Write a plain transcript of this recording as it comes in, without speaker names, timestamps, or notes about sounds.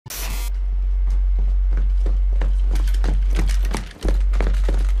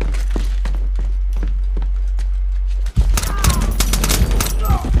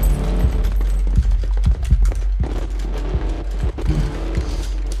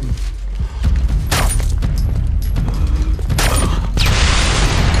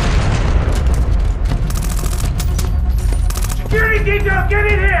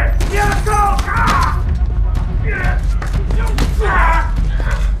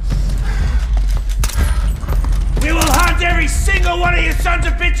sons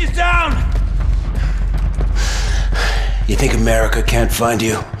of bitches down! You think America can't find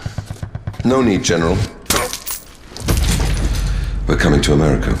you? No need, General. We're coming to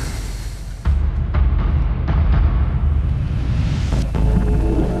America.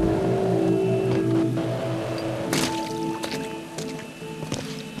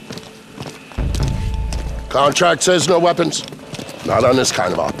 Contract says no weapons. Not on this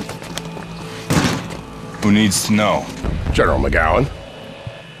kind of op. Who needs to know? General McGowan.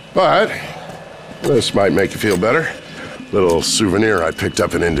 But this might make you feel better. Little souvenir I picked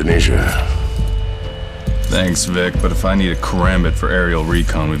up in Indonesia. Thanks, Vic, but if I need a karambit for aerial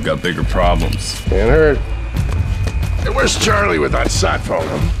recon, we've got bigger problems. Can't hurt. Hey, where's Charlie with that sat phone?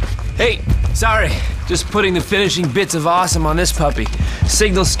 Hey, sorry. Just putting the finishing bits of awesome on this puppy.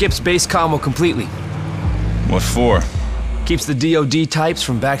 Signal skips base combo completely. What for? Keeps the DOD types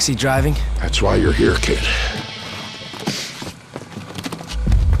from backseat driving. That's why you're here, kid.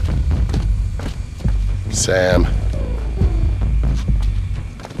 Sam.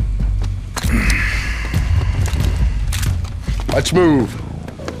 Let's move.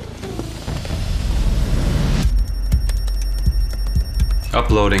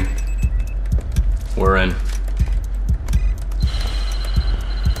 Uploading. We're in.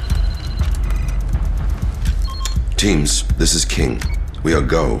 Teams, this is King. We are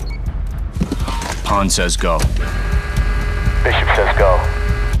go. Han says go. Bishop says go.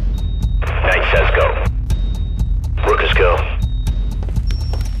 Knight says go. Rook is go.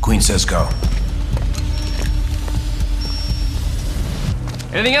 Queen says go.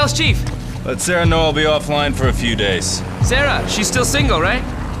 Anything else, Chief? Let Sarah know I'll be offline for a few days. Sarah, she's still single, right?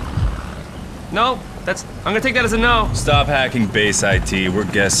 No? I'm gonna take that as a no. Stop hacking base IT. We're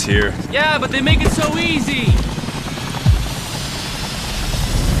guests here. Yeah, but they make it so easy.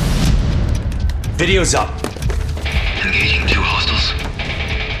 Video's up. Engaging 2 hostiles.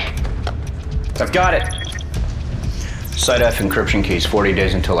 I've got it. Site F encryption keys, 40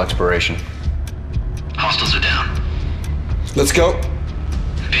 days until expiration. Hostiles are down. Let's go.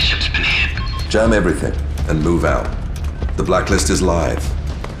 Bishop's been hit. Jam everything and move out. The blacklist is live.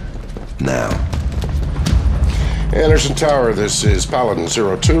 Now. Anderson Tower, this is Paladin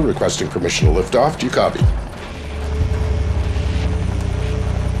 02 requesting permission to lift off. Do you copy?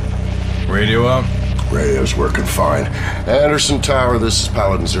 Radio up? Radio's working fine. Anderson Tower, this is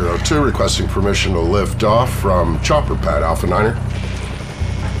Paladin 02 requesting permission to lift off from Chopper Pad Alpha Niner.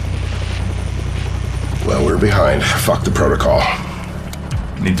 Well, we're behind. Fuck the protocol.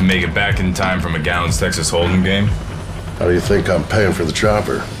 Need to make it back in time for McGowan's Texas Hold'em game? How do you think I'm paying for the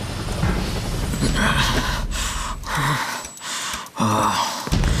chopper?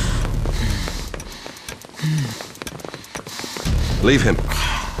 Leave him.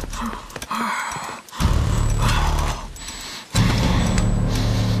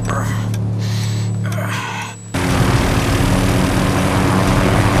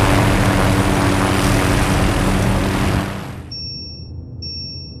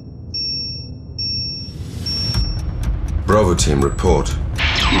 Bravo team, report.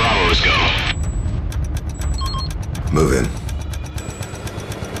 Bravo's go. Move in.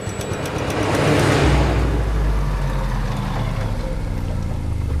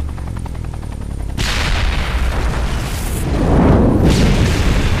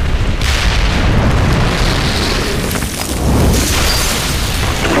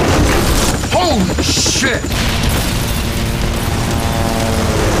 Holy shit!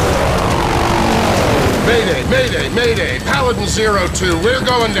 Mayday, mayday, mayday! Paladin 02, we're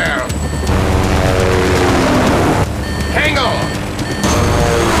going down! Hang on!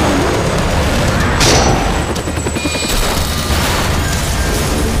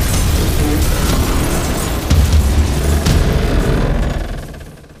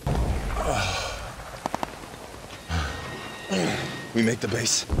 We make the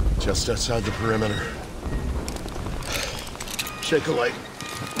base. Just outside the perimeter. Shake a light.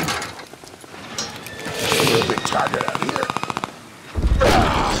 Real big target out here.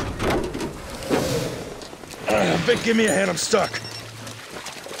 Vic, give me a hand. I'm stuck.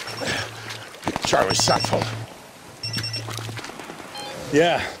 Charlie, sat phone.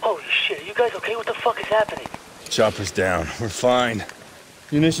 Yeah. Holy shit, are you guys okay? What the fuck is happening? Chopper's down. We're fine.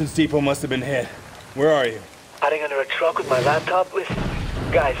 Munitions depot must have been hit. Where are you? Hiding under a truck with my laptop? Listen,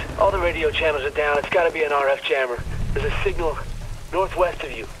 guys, all the radio channels are down. It's gotta be an RF jammer. There's a signal northwest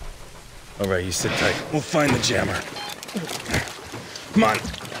of you. All right, you sit tight. We'll find the jammer. Come on.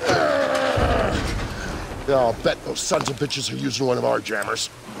 Yeah, I'll bet those sons of bitches are using one of our jammers.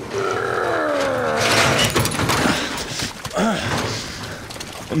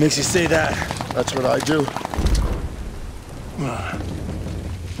 What makes you say that? That's what I do.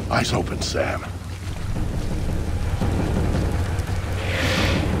 Eyes open, Sam.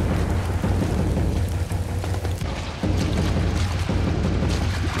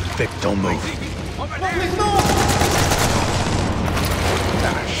 Vic, don't move.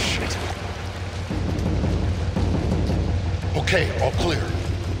 Ah, shit. Okay, all clear.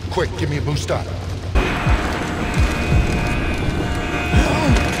 Quick, give me a boost up.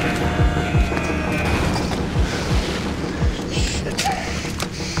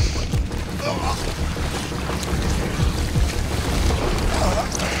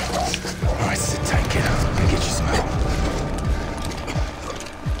 Alright, sit tight, kid. I'm gonna get you some help.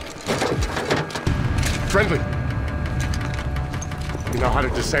 Friendly. You know how to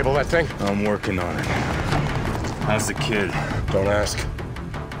disable that thing? I'm working on it. How's the kid? Don't ask.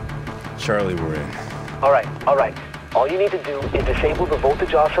 Charlie, we're in. All right. All you need to do is disable the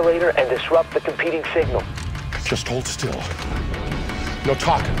voltage oscillator and disrupt the competing signal. Just hold still. No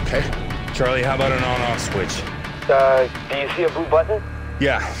talking, okay? Charlie, how about an on-off switch? Do you see a blue button?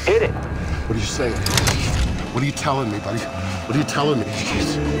 Yeah. Hit it. What are you saying? What are you telling me, buddy? What are you telling me?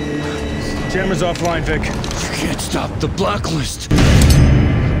 Jeez. Jammer's offline, Vic. You can't stop the blacklist.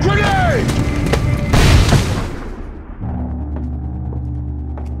 Grenade!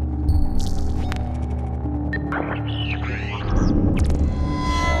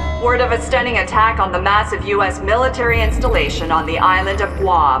 Word of a stunning attack on the massive U.S. military installation on the island of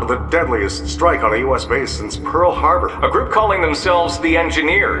Guam. The deadliest strike on a U.S. base since Pearl Harbor. A group calling themselves the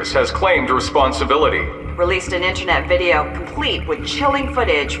Engineers has claimed responsibility. Released an internet video complete with chilling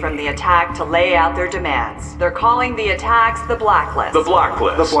footage from the attack to lay out their demands. They're calling the attacks the Blacklist. The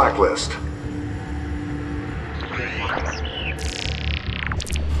Blacklist. The Blacklist.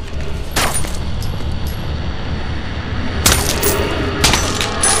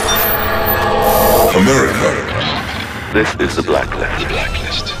 America. This is the Blacklist. The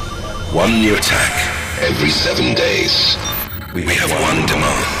Blacklist. One new attack every 7 days. We have one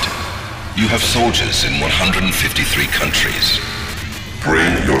demand. You have soldiers in 153 countries.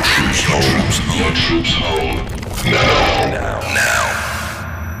 Bring your troops home. Your troops home. Now.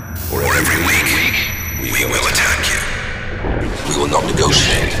 Or every week, we will attack you. We will not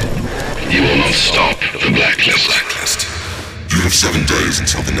negotiate. You will not stop the Blacklist. You have 7 days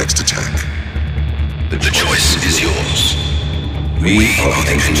until the next attack. The choice is yours. We are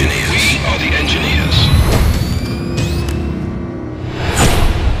the Engineers. We are the Engineers.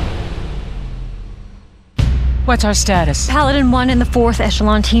 What's our status? Paladin 1 and the 4th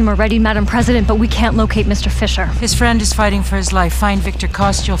Echelon team are ready, Madam President, but we can't locate Mr. Fisher. His friend is fighting for his life. Find Victor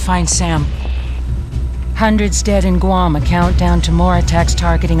Coste, you'll find Sam. Hundreds dead in Guam, a countdown to more attacks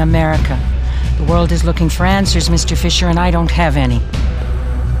targeting America. The world is looking for answers, Mr. Fisher, and I don't have any.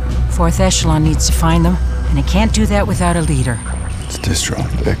 4th Echelon needs to find them, and it can't do that without a leader. It's distro,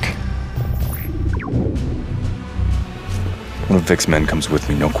 Vic. One of Vic's men comes with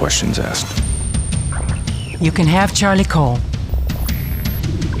me, no questions asked. You can have Charlie Cole.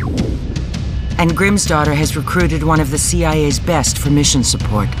 And Grimm's daughter has recruited one of the CIA's best for mission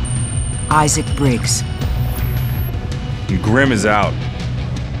support, Isaac Briggs. And Grimm is out.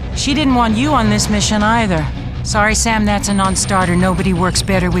 She didn't want you on this mission either. Sorry, Sam, that's a non-starter. Nobody works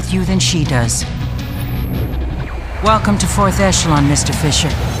better with you than she does. Welcome to 4th Echelon, Mr. Fisher.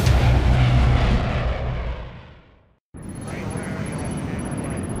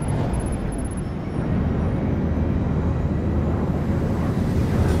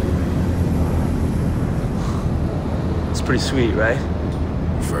 It's pretty sweet, right?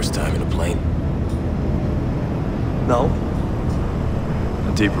 First time in a plane. No?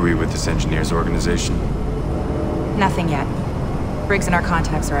 How deep are we with this Engineers organization? Nothing yet. Briggs and our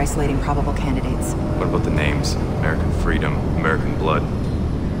contacts are isolating probable candidates. What about the names? American Freedom, American Blood.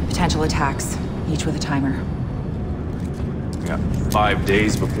 Potential attacks, each with a timer. We got 5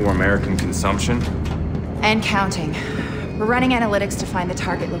 days before American consumption. And counting. We're running analytics to find the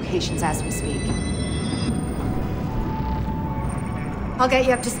target locations as we speak. I'll get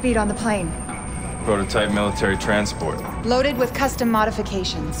you up to speed on the plane. Prototype military transport. Loaded with custom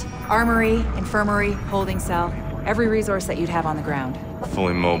modifications. Armory, infirmary, holding cell. Every resource that you'd have on the ground.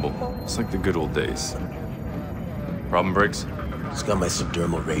 Fully mobile. It's like the good old days. Problem, Briggs? Just got my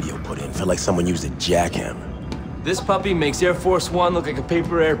subdermal radio put in. Felt like someone used a jackhammer. This puppy makes Air Force One look like a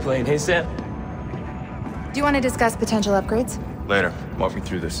paper airplane, hey Sam? Do you want to discuss potential upgrades? Later. Walk me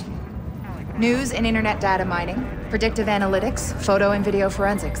through this. News and internet data mining, predictive analytics, photo and video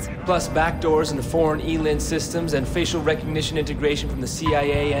forensics. Plus backdoors into foreign ELINT systems and facial recognition integration from the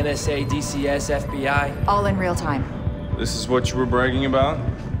CIA, NSA, DCS, FBI. All in real time. This is what you were bragging about?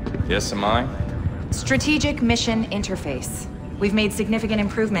 Yes, am I? Strategic Mission Interface. We've made significant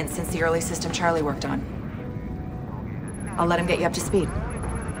improvements since the early system Charlie worked on. I'll let him get you up to speed.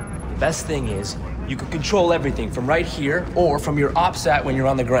 The best thing is, you can control everything from right here or from your OPSAT when you're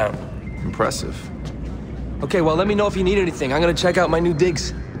on the ground. Impressive. Okay, well, let me know if you need anything. I'm gonna check out my new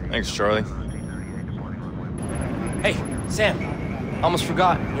digs. Thanks, Charlie. Hey, Sam. Almost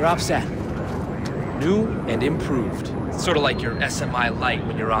forgot. Your OPSAT. New and improved. It's sort of like your SMI Lite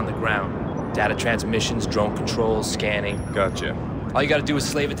when you're on the ground. Data transmissions, drone controls, scanning. Gotcha. All you gotta do is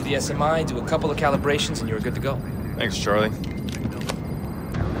slave it to the SMI, do a couple of calibrations, and you're good to go. Thanks, Charlie.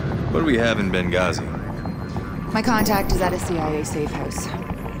 What do we have in Benghazi? My contact is at a CIA safe house.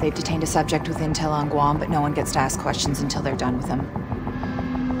 They've detained a subject with intel on Guam, but no one gets to ask questions until they're done with him.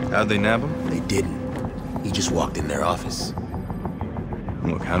 How'd they nab him? They didn't. He just walked in their office.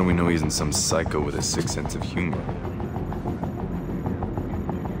 Look, how do we know he isn't some psycho with a sick sense of humor?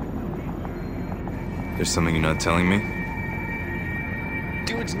 There's something you're not telling me?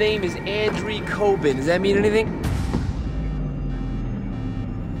 Dude's name is Andrei Kobin. Does that mean anything?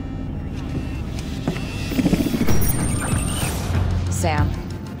 Sam.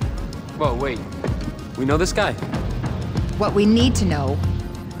 Whoa, wait. We know this guy? What we need to know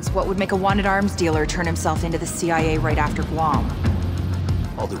is what would make a wanted arms dealer turn himself into the CIA right after Guam.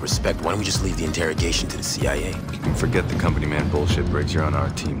 All due respect, why don't we just leave the interrogation to the CIA? You can forget the company man bullshit, Briggs. You're on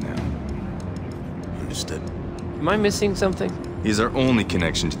our team now. Understood. Am I missing something? He's our only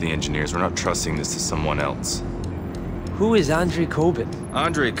connection to the engineers. We're not trusting this to someone else. Who is Andrei Kobin?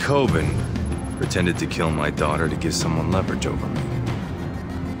 Andrei Kobin pretended to kill my daughter to give someone leverage over me.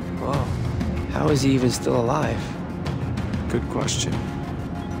 Whoa. How is he even still alive? Good question.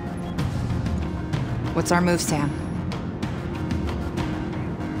 What's our move, Sam?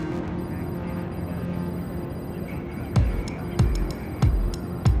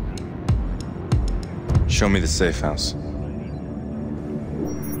 Show me the safe house.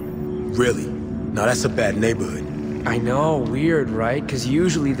 Really? Now that's a bad neighborhood. I know, weird, right? Because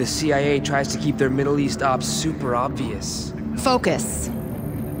usually the CIA tries to keep their Middle East ops super obvious. Focus.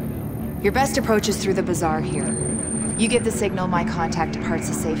 Your best approach is through the bazaar here. You give the signal my contact departs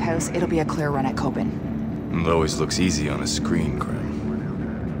the safe house, it'll be a clear run at Kobin. It always looks easy on a screen,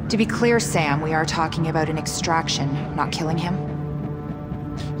 Krim. To be clear, Sam, we are talking about an extraction, not killing him.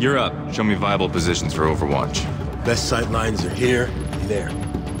 You're up. Show me viable positions for Overwatch. Best sight lines are here and there.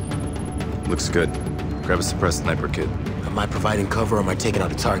 Looks good. Grab a suppressed sniper kit. Am I providing cover or am I taking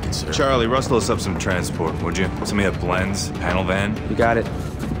out a target, sir? Charlie, rustle us up some transport, would you? Somebody have blends, panel van? You got it.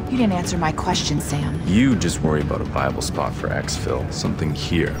 You didn't answer my question, Sam. You just worry about a viable spot for exfil. Something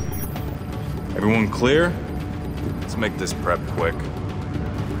here. Everyone clear? Let's make this prep quick.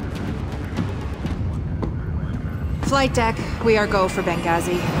 Flight deck, we are go for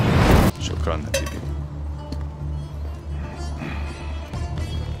Benghazi. Shukran, Habibi.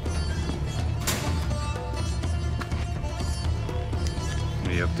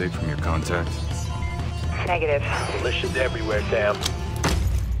 Any update from your contact? Negative. Militia's everywhere, Sam.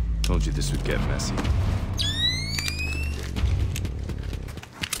 Told you this would get messy.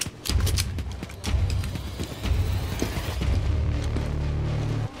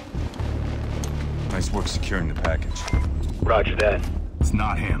 Nice work securing the package. Roger that. It's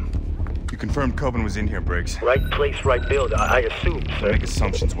not him. You confirmed Kobin was in here, Briggs. Right place, right build, I assume, sir. I make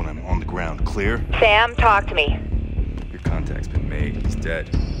assumptions when I'm on the ground. Clear? Sam, talk to me. Your contact's been made. He's dead.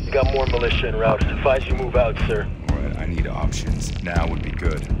 You got more militia en route. Advise you move out, sir. Alright, I need options. Now would be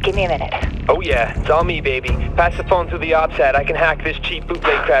good. Give me a minute. Oh yeah, it's all me, baby. Pass the phone through the OPSAT. I can hack this cheap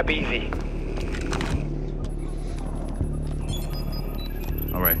bootleg crap easy.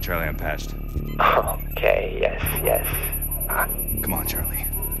 Alright, Charlie, I'm patched. Okay, yes. Come on, Charlie.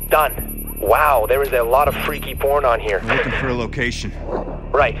 Done. Wow, there is a lot of freaky porn on here. We're looking for a location.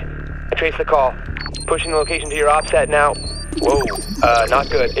 Right. I traced the call. Pushing the location to your OPSAT now. Whoa, not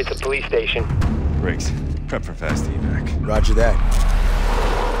good. It's a police station. Briggs, prep for fast evac. Roger that.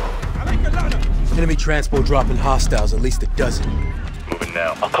 Enemy transport dropping hostiles, at least a dozen. Moving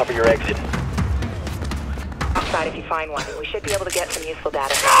now. I'll cover your exit. Outside if you find one. We should be able to get some useful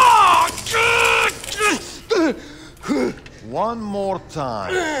data. One more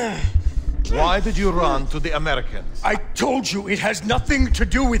time. Why did you run to the Americans? I told you it has nothing to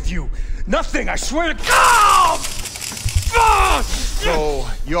do with you. Nothing, I swear to God! So,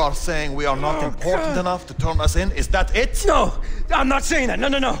 you are saying we are not important enough to turn us in? Is that it? No, I'm not saying that.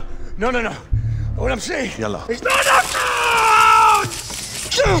 No. What I'm saying Yalla. is... No!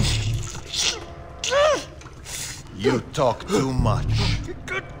 You talk too much.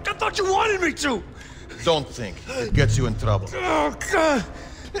 I thought you wanted me to. Don't think. It gets you in trouble. Oh, God.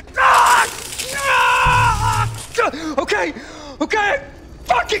 Okay, okay? I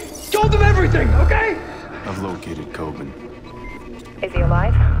fucking told them everything, okay? I've located Kobin. Is he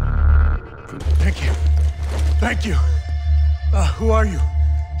alive? Thank you. Thank you. Who are you?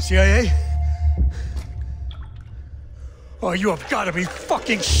 CIA? Oh, you have got to be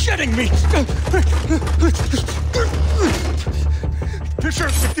fucking shitting me! Fisher,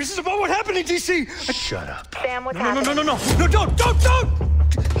 if this is about what happened in DC... Shut up. Sam, what's happening? No, don't!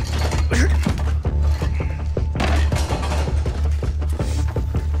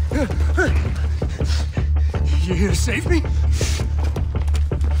 You here to save me?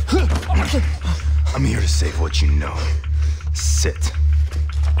 I'm here to save what you know. Sit.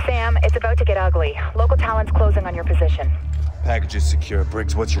 Sam, it's about to get ugly. Local talent's closing on your position. Package is secure.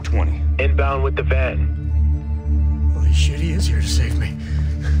 Briggs, what's your 20? Inbound with the van. Holy shit, he is here to save me.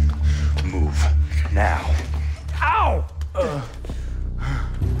 Move. Now. Ow!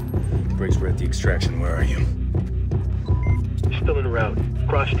 Briggs, we're at the extraction. Where are you? Still en route.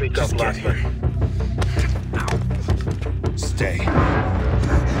 Cross streets off Blackburn. Stay.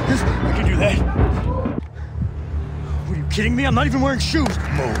 I can do that. What, are you kidding me? I'm not even wearing shoes.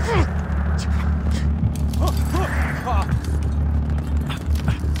 Move.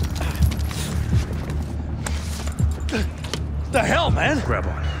 The hell, man? Grab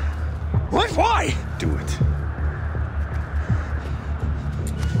on. What? Why? Do it.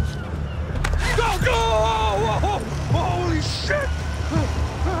 Go! Holy shit!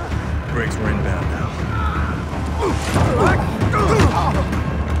 Briggs, we're inbound now.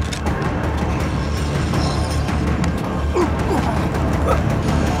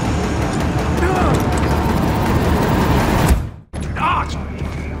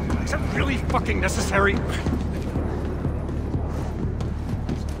 Is that really fucking necessary?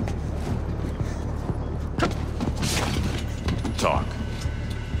 Talk.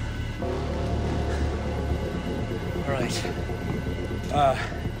 All right.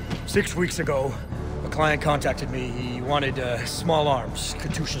 6 weeks ago, a client contacted me. He wanted small arms,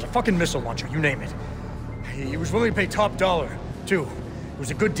 Katyushas, a fucking missile launcher, you name it. He was willing to pay top dollar, too. It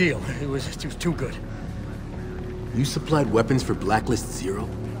was a good deal. It was too good. You supplied weapons for Blacklist Zero?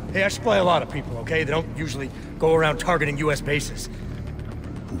 Hey, I supply a lot of people, okay? They don't usually go around targeting U.S. bases.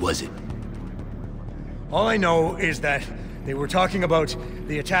 Who was it? All I know is that they were talking about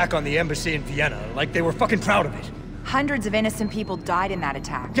the attack on the embassy in Vienna, like they were fucking proud of it. Hundreds of innocent people died in that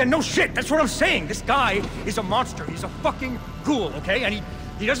attack. Yeah, no shit, that's what I'm saying. This guy is a monster. He's a fucking ghoul, okay? And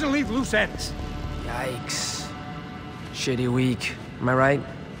he doesn't leave loose ends. Yikes. Shitty week. Am I right?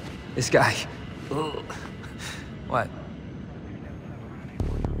 This guy. Ugh. What?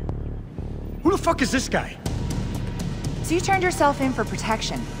 Who the fuck is this guy? So you turned yourself in for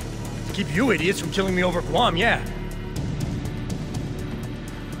protection. To keep you idiots from killing me over Guam, yeah.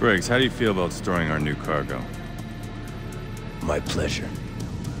 Briggs, how do you feel about storing our new cargo? My pleasure.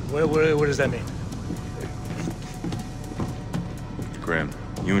 What does that mean? Grim,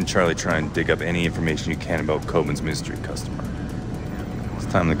 you and Charlie try and dig up any information you can about Kobin's mystery customer. It's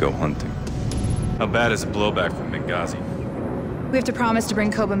time to go hunting. How bad is the blowback from Benghazi? We have to promise to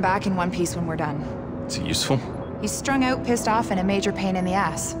bring Kobin back in one piece when we're done. Is it useful? He's strung out, pissed off, and a major pain in the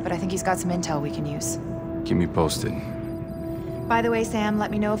ass, but I think he's got some intel we can use. Keep me posted. By the way, Sam, let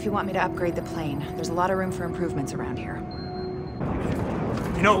me know if you want me to upgrade the plane. There's a lot of room for improvements around here.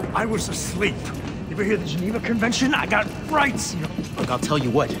 You know, I was asleep. You ever hear the Geneva Convention? I got rights, you know. Look, I'll tell you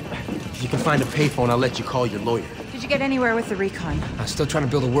what. If you can find a payphone, I'll let you call your lawyer. Did you get anywhere with the recon? I'm still trying to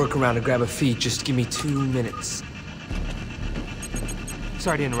build a workaround to grab a feed. Just give me 2 minutes.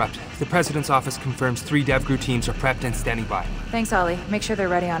 Sorry to interrupt. The President's office confirms 3 DevGru teams are prepped and standing by. Thanks, Ollie. Make sure they're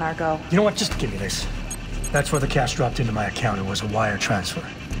ready on our go. You know what? Just give me this. That's where the cash dropped into my account. It was a wire transfer.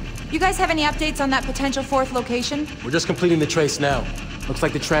 You guys have any updates on that potential 4th location? We're just completing the trace now. Looks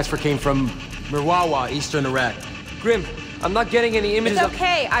like the transfer came from Mirwawa, eastern Iraq. Grim, I'm not getting any images It's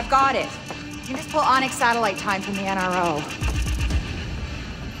okay, I've got it. You can just pull Onyx satellite time from the NRO.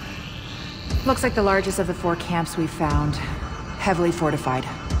 Looks like the largest of the 4 camps we've found. Heavily fortified.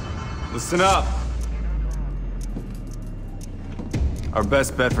 Listen up! Our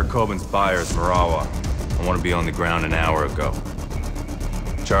best bet for Kobin's buyer is Marawa. I want to be on the ground an hour ago.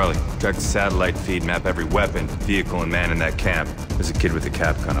 Charlie, track the satellite feed, map every weapon, vehicle, and man in that camp. There's a kid with a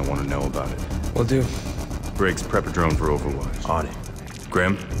cap gun. I want to know about it. Will do. Briggs, prep a drone for Overwatch. On it.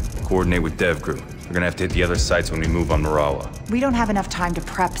 Grim, coordinate with DevGru. We're gonna have to hit the other sites when we move on Marawa. We don't have enough time to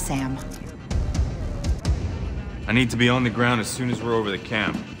prep, Sam. I need to be on the ground as soon as we're over the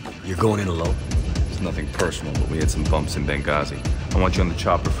camp. You're going in alone? It's nothing personal, but we had some bumps in Benghazi. I want you on the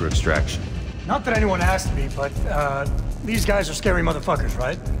chopper for extraction. Not that anyone asked me, but, these guys are scary motherfuckers,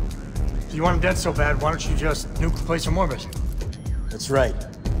 right? If you want them dead so bad, why don't you just nuke the place from orbit? That's right.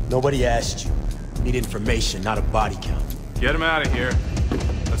 Nobody asked you. Need information, not a body count. Get him out of here.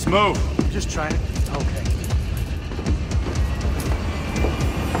 Let's move. Just trying to... Okay.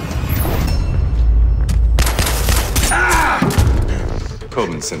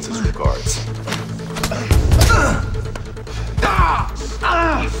 Coben sends his regards.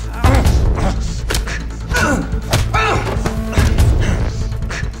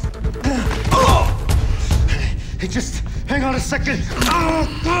 Hey, just hang on a second.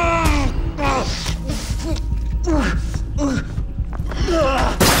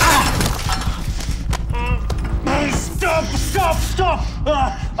 Stop!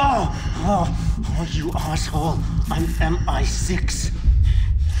 Oh, you asshole. I'm MI6.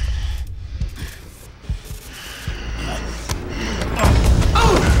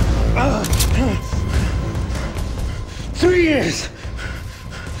 Three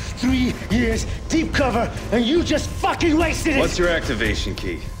years, deep cover, and you just fucking wasted it! What's your activation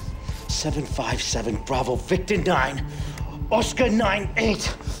key? 757 Bravo Victor 9, Oscar 98.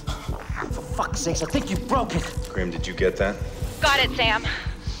 For fuck's sakes, I think you broke it. Grim, did you get that? Got it, Sam.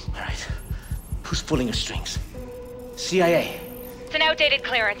 All right. Who's pulling the strings? CIA. It's an outdated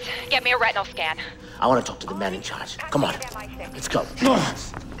clearance. Get me a retinal scan. I want to talk to the man in charge. Come on. Let's go.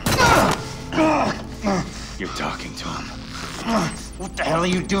 You're talking to him. What the hell are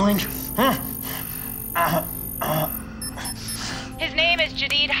you doing? Huh? His name is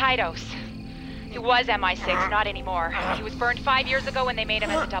Jadid Hidos. He was MI6, not anymore. He was burned 5 years ago when they made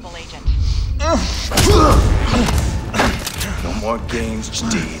him as a double agent. No more games,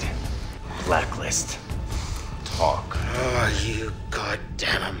 Jadid. Blacklist. Talk. Oh, you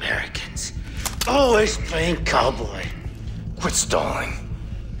goddamn Americans. Always playing cowboy. Quit stalling.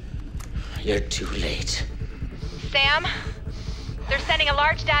 You're too late. Sam, they're sending a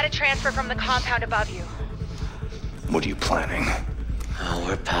large data transfer from the compound above you. What are you planning? Oh,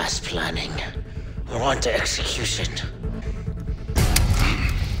 we're past planning. We're on to execution.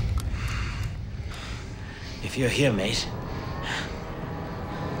 If you're here, mate,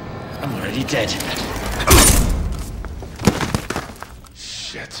 I'm already dead.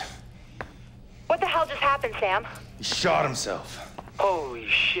 Shit. What the hell just happened, Sam? He shot himself. Holy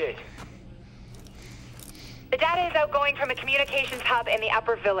shit. The data is outgoing from a communications hub in the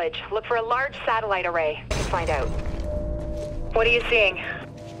upper village. Look for a large satellite array to find out. What are you seeing?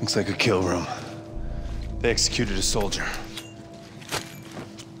 Looks like a kill room. They executed a soldier.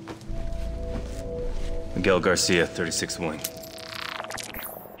 Miguel Garcia, 36th Wing.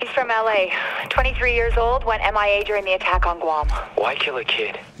 He's from LA. 23 years old, went MIA during the attack on Guam. Why kill a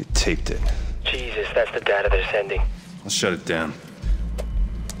kid? They taped it. Jesus, that's the data they're sending. I'll shut it down.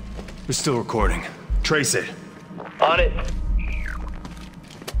 We're still recording. Trace it. On it.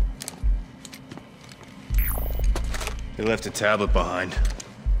 They left a tablet behind.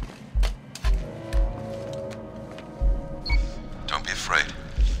 Don't be afraid.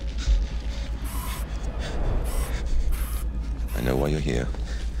 I know why you're here.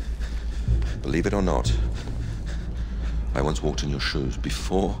 Believe it or not, I once walked in your shoes.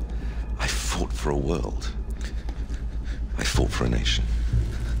 Before I fought for a world, I fought for a nation.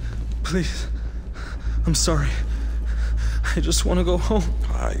 Please. I'm sorry. I just want to go home.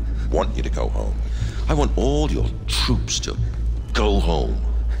 I want you to go home. I want all your troops to go home.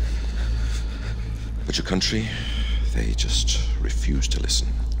 But your country, they just refuse to listen.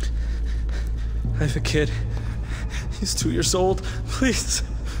 I have a kid. He's 2 years old. Please.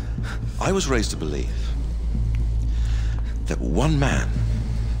 I was raised to believe that one man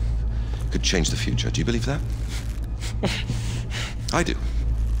could change the future. Do you believe that? I do.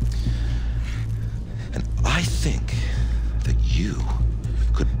 And I think that you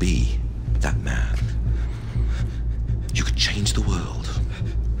could be that man. You could change the world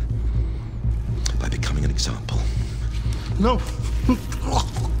by becoming an example. No.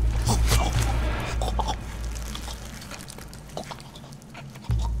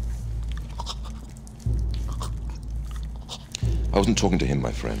 I wasn't talking to him,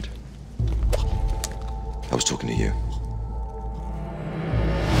 my friend. I was talking to you.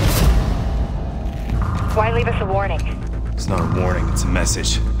 Why leave us a warning? It's not a warning, it's a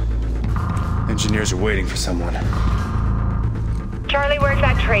message. Engineers are waiting for someone. Charlie, where's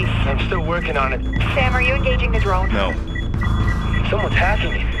that trace? I'm still working on it. Sam, are you engaging the drone? No. Someone's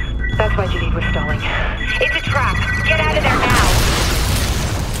hacking it. That's why Jadid was stalling. It's a trap. Get out of there now.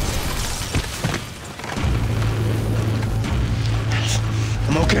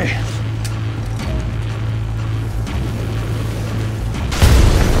 I'm okay.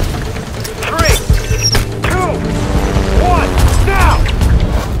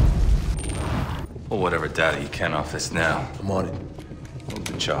 Well, whatever data you can off this now. I'm on it.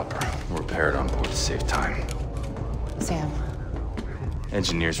 chopper. We'll repair it on board to save time. Sam.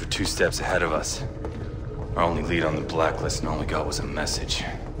 Engineers were 2 steps ahead of us. Our only lead on the blacklist, and all we got was a message.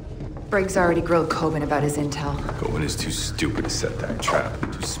 Briggs already grilled Coben about his intel. Coben is too stupid to set that trap.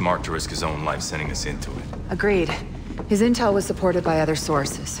 Too smart to risk his own life sending us into it. Agreed. His intel was supported by other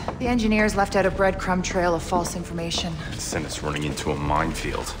sources. The engineers left out a breadcrumb trail of false information. Sent us running into a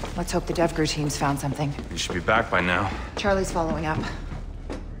minefield. Let's hope the DevGru team's found something. We should be back by now. Charlie's following up.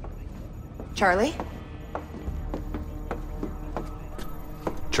 Charlie?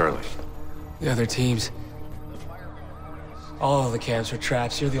 Charlie. The other teams. All of the camps were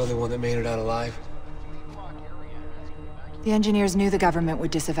traps. You're the only one that made it out alive. The engineers knew the government would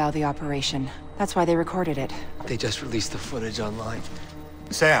disavow the operation. That's why they recorded it. They just released the footage online.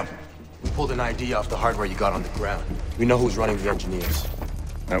 Sam, we pulled an ID off the hardware you got on the ground. We know who's running the engineers.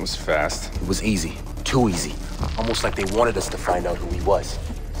 That was fast. It was easy. Too easy. Almost like they wanted us to find out who he was.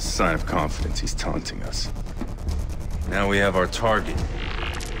 Sign of confidence. He's taunting us. Now we have our target.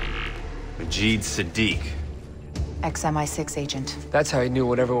 Majid Sadiq. Ex-MI6 agent. That's how he knew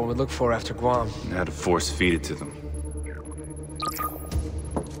what everyone would look for after Guam. And had to force feed it to them.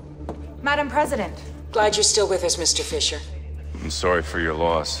 Madam President. Glad you're still with us, Mr. Fisher. I'm sorry for your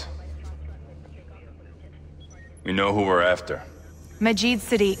loss. We know who we're after. Majid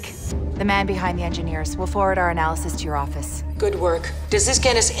Sadiq, the man behind the engineers. We'll forward our analysis to your office. Good work. Does this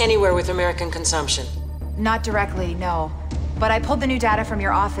get us anywhere with American consumption? Not directly, no. But I pulled the new data from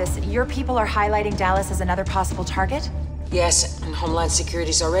your office. Your people are highlighting Dallas as another possible target? Yes, and Homeland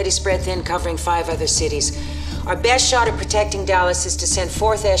Security's already spread thin, covering 5 other cities. Our best shot at protecting Dallas is to send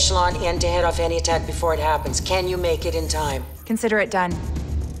 4th Echelon in to head off any attack before it happens. Can you make it in time? Consider it done.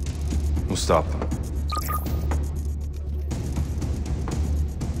 We'll stop them.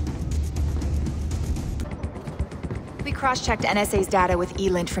 We cross-checked NSA's data with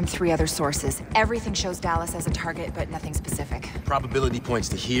ELINT from 3 other sources. Everything shows Dallas as a target, but nothing specific. Probability points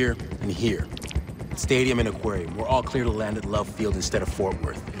to here and here. Stadium and aquarium. We're all clear to land at Love Field instead of Fort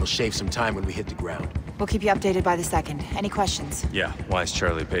Worth. It'll shave some time when we hit the ground. We'll keep you updated by the second. Any questions? Yeah, why is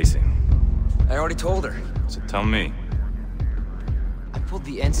Charlie pacing? I already told her. So tell me. I pulled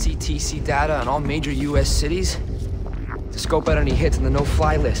the NCTC data on all major US cities to scope out any hits on the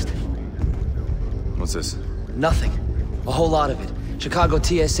no-fly list. What's this? Nothing. A whole lot of it. Chicago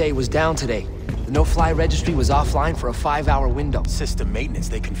TSA was down today. The no-fly registry was offline for a 5-hour window. System maintenance,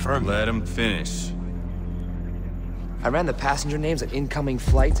 they confirmed. Let him finish. I ran the passenger names of incoming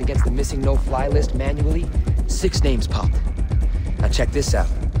flights against the missing no-fly list manually. 6 names popped. Now check this out.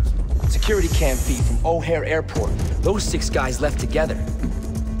 Security cam feed from O'Hare Airport. Those 6 guys left together.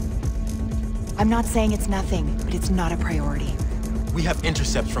 I'm not saying it's nothing, but it's not a priority. We have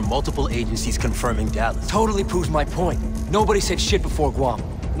intercepts from multiple agencies confirming Dallas. Totally proves my point. Nobody said shit before Guam.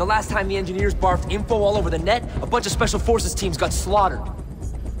 And the last time the engineers barfed info all over the net, a bunch of special forces teams got slaughtered.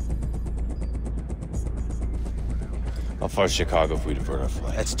 How far's Chicago if we divert our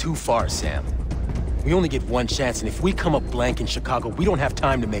flight? That's too far, Sam. We only get one chance, and if we come up blank in Chicago, we don't have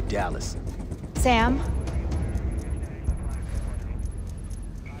time to make Dallas. Sam?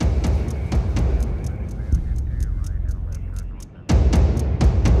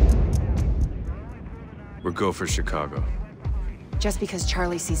 We're go for Chicago. Just because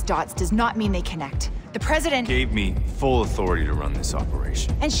Charlie sees dots does not mean they connect. The president Gave me full authority to run this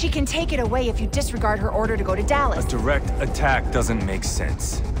operation. and she can take it away if you disregard her order to go to Dallas. A direct attack doesn't make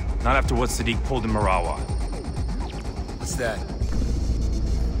sense. Not after what Sadiq pulled in Marawa. What's that?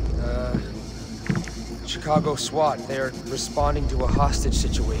 Chicago SWAT. They're responding to a hostage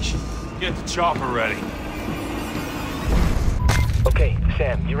situation. Get the chopper ready. Okay,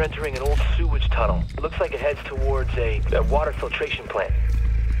 Sam, you're entering an old sewage tunnel. It looks like it heads towards a water filtration plant.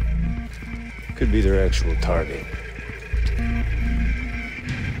 Could be their actual target.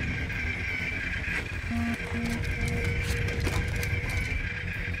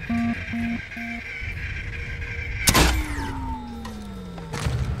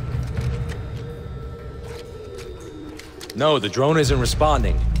 No, the drone isn't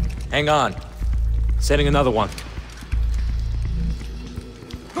responding. Hang on. Setting another one.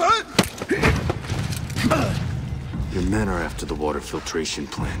 Your men are after the water filtration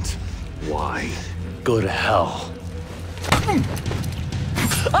plant. Why? Go to hell.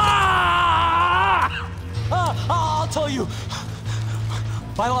 I'll tell you.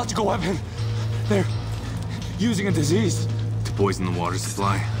 Biological weapon. They're using a disease. To poison the water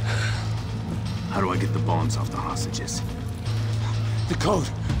supply? How do I get the bombs off the hostages? The code.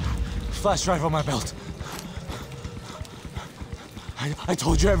 Flash drive on my belt. I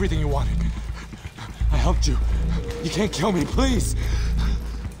told you everything you wanted. I helped you. You can't kill me, please.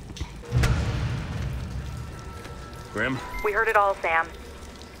 Grim? We heard it all, Sam.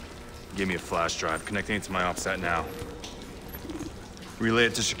 Give me a flash drive. Connecting it to my OPSAT now. Relay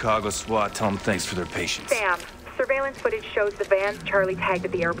it to Chicago SWAT. Tell them thanks for their patience. Sam, surveillance footage shows the vans Charlie tagged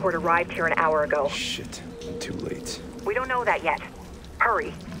at the airport arrived here an hour ago. Shit. I'm too late. We don't know that yet.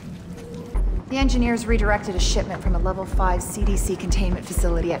 Hurry. The engineers redirected a shipment from a level 5 CDC containment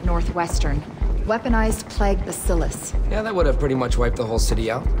facility at Northwestern. Weaponized plague bacillus. Yeah, that would have pretty much wiped the whole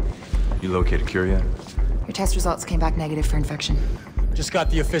city out. You located Cure yet? Your test results came back negative for infection. Just got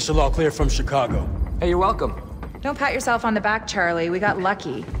the official all clear from Chicago. Hey, you're welcome. Don't pat yourself on the back, Charlie. We got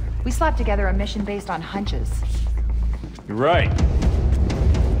lucky. We slapped together a mission based on hunches. You're right.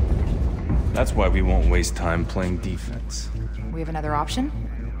 That's why we won't waste time playing defense. We have another option?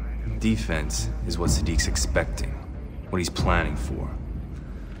 Defense is what Sadiq's expecting, what he's planning for.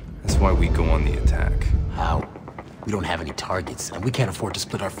 That's why we go on the attack. How? We don't have any targets, and we can't afford to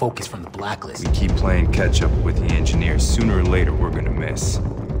split our focus from the blacklist. We keep playing catch-up with the engineers. Sooner or later, we're gonna miss.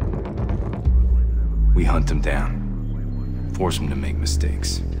 We hunt them down. Force them to make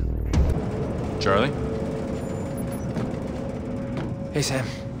mistakes. Charlie? Hey, Sam.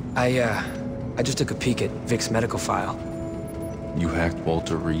 I just took a peek at Vic's medical file. You hacked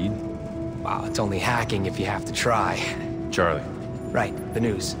Walter Reed? Wow, it's only hacking if you have to try. Charlie. Right, the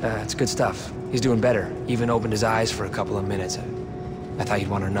news. It's good stuff. He's doing better. Even opened his eyes for a couple of minutes. I thought you'd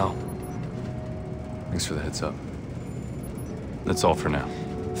want to know. Thanks for the heads up. That's all for now.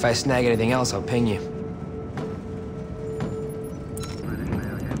 If I snag anything else, I'll ping you.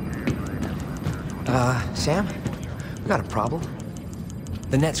 Sam? We got a problem.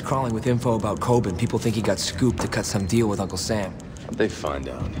 The net's crawling with info about Kobin. People think he got scooped to cut some deal with Uncle Sam. How'd they find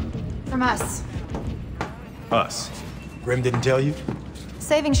out? From us. Us? Grim didn't tell you?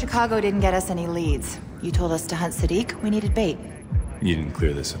 Saving Chicago didn't get us any leads. You told us to hunt Sadiq. We needed bait. You didn't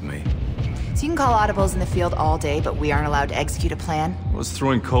clear this with me. So you can call audibles in the field all day, but we aren't allowed to execute a plan? What's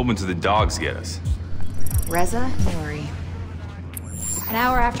throwing Kobin to the dogs get us? Reza Nouri. An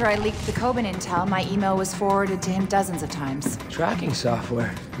hour after I leaked the Kobin intel, my email was forwarded to him dozens of times. Tracking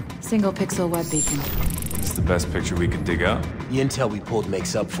software. Single pixel web beacon. It's the best picture we could dig up. The intel we pulled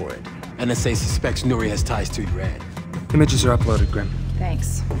makes up for it. NSA suspects Nouri has ties to Iran. Images are uploaded, Grim.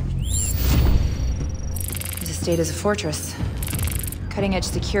 Thanks. His estate is a fortress. Cutting-edge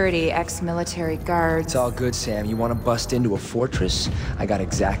security, ex-military guards. It's all good, Sam. You want to bust into a fortress? I got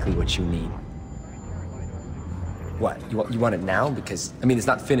exactly what you need. What? You want it now? Because, I mean, it's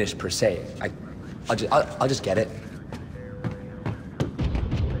not finished per se. I'll just get it.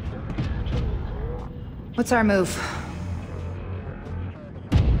 What's our move?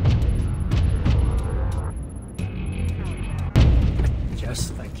 Yes,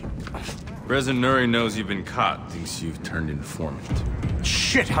 thank you. Reza Nouri knows you've been caught. Thinks you've turned informant.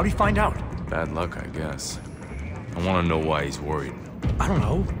 Shit, how'd he find out? Bad luck, I guess. I want to know why he's worried. I don't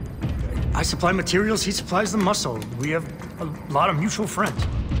know. I supply materials, he supplies the muscle. We have a lot of mutual friends.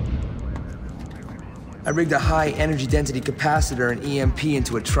 I rigged a high energy density capacitor and EMP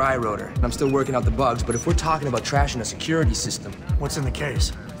into a tri-rotor. And I'm still working out the bugs, but if we're talking about trashing a security system... What's in the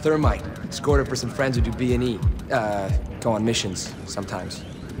case? Thermite. Scored it for some friends who do B&E. Go on missions, sometimes.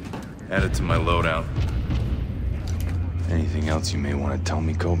 Add it to my loadout. Anything else you may want to tell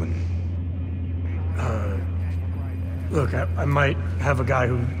me, Kobin? Look, I might have a guy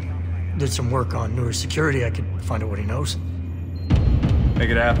who did some work on Nouri's security. I could find out what he knows. Make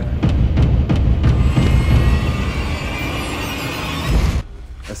it happen.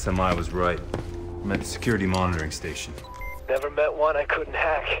 SMI was right. I'm at the security monitoring station. Never met one I couldn't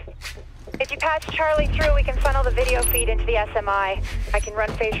hack. If you patch Charlie through, we can funnel the video feed into the SMI. I can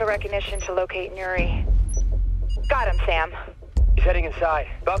run facial recognition to locate Nouri. Got him, Sam. He's heading inside.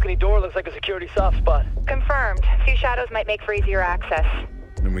 Balcony door looks like a security soft spot. Confirmed. A few shadows might make for easier access.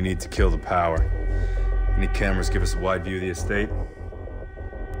 And we need to kill the power. Any cameras give us a wide view of the estate?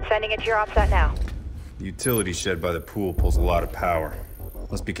 Sending it to your OPSAT now. The utility shed by the pool pulls a lot of power.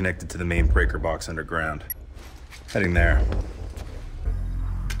 Must be connected to the main breaker box underground. Heading there.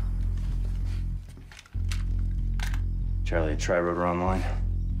 Charlie, tri-rotor online?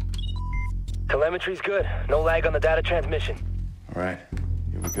 Telemetry's good. No lag on the data transmission. All right,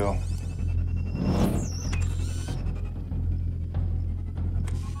 here we go.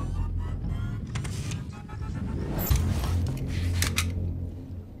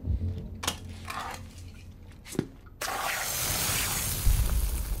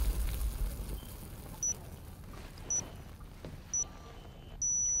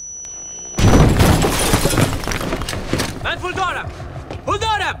 Man, who got him? Who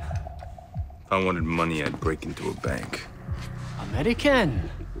got him? If I wanted money, I'd break into a bank. American.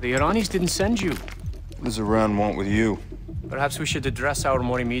 The Iranis didn't send you. What does Iran want with you? Perhaps we should address our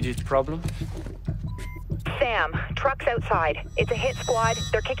more immediate problem? Sam, truck's outside. It's a hit squad.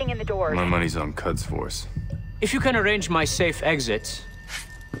 They're kicking in the doors. My money's on Cud's force. If you can arrange my safe exit,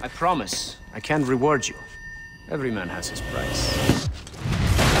 I promise I can reward you. Every man has his price.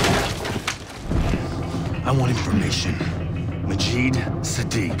 I want information. Majid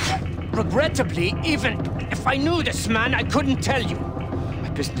Sadiq. Regrettably, even if I knew this man, I couldn't tell you. My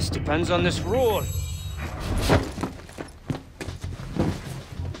business depends on this rule.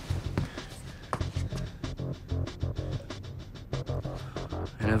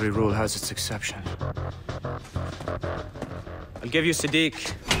 And every rule has its exception. I'll give you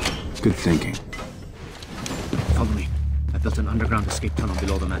Sadiq. Good thinking. Follow me. I built an underground escape tunnel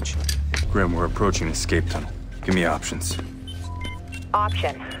below the mansion. Grim, we're approaching an escape tunnel. Give me options.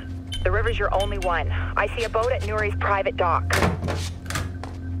 Option. The river's your only one. I see a boat at Nuri's private dock.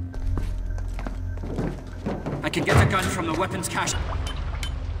 I can get the gun from the weapons cache.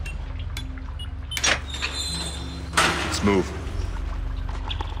 Let's move.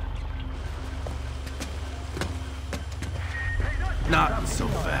 Not so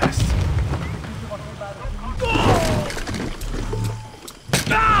fast.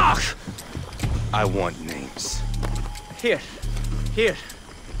 I want names. Here.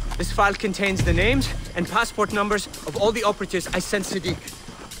 This file contains the names and passport numbers of all the operatives I sent Sadiq.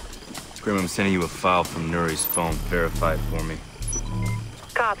 Grim, I'm sending you a file from Nuri's phone. Verify it for me.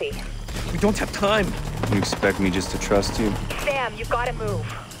 Copy. We don't have time. You expect me just to trust you? Sam, you've got to move.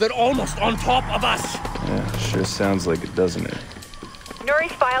 They're almost on top of us. Yeah, sure sounds like it, doesn't it?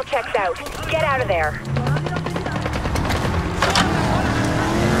 Nuri's file checks out. Get out of there.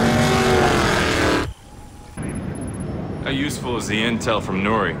 How useful is the intel from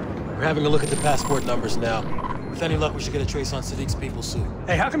Nuri? We're having a look at the passport numbers now. With any luck, we should get a trace on Sadiq's people soon.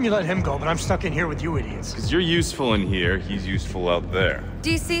 Hey, how come you let him go, but I'm stuck in here with you idiots? Because you're useful in here, he's useful out there.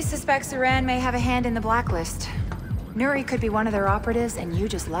 DC suspects Iran may have a hand in the blacklist. Nuri could be one of their operatives, and you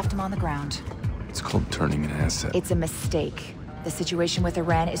just left him on the ground. It's called turning an asset. It's a mistake. The situation with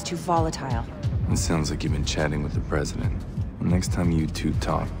Iran is too volatile. It sounds like you've been chatting with the president. Well, next time you two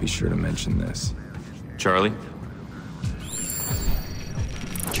talk, be sure to mention this. Charlie?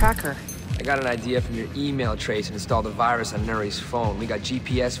 Tracker. I got an idea from your email trace and installed a virus on Nuri's phone. We got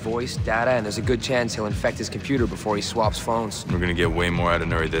GPS, voice, data, and there's a good chance he'll infect his computer before he swaps phones. We're gonna get way more out of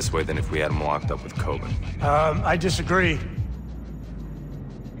Nuri this way than if we had him locked up with Kobin. I disagree.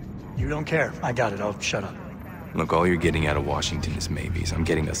 You don't care. I got it. I'll shut up. Look, all you're getting out of Washington is maybes. I'm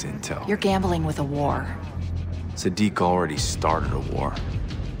getting us intel. You're gambling with a war. Sadiq already started a war.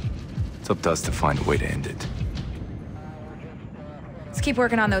 It's up to us to find a way to end it. Let's keep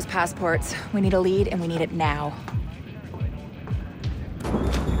working on those passports. We need a lead, and we need it now.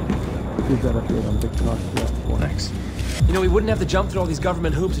 Thanks. You know, we wouldn't have to jump through all these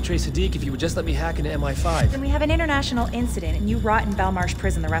government hoops to trace Sadiq if you would just let me hack into MI5. Then we have an international incident, and you rot in Belmarsh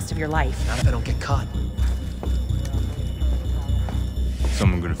prison the rest of your life. Not if I don't get caught.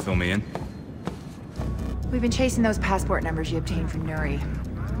 Someone gonna fill me in? We've been chasing those passport numbers you obtained from Nuri.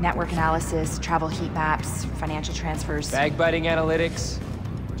 Network analysis, travel heat maps, financial transfers. Bag-biting analytics.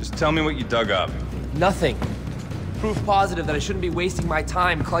 Just tell me what you dug up. Nothing. Proof positive that I shouldn't be wasting my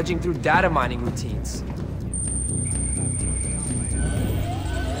time kludging through data mining routines.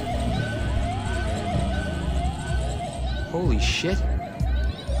 Holy shit.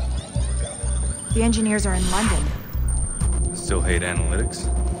 The engineers are in London. Still hate analytics?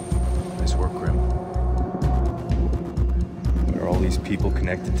 Nice work, Grim. Are all these people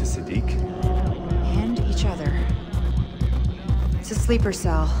connected to Sadiq? And each other. It's a sleeper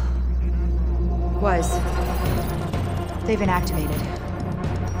cell. Was. They've been activated.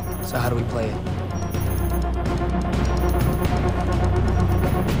 So how do we play it?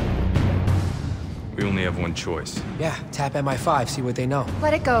 We only have one choice. Yeah, tap MI5, see what they know.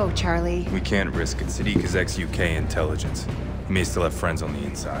 Let it go, Charlie. We can't risk it. Sadiq is ex-UK intelligence. He may still have friends on the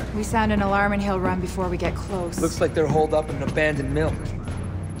inside. We sound an alarm and he'll run before we get close. Looks like they're holed up in an abandoned mill.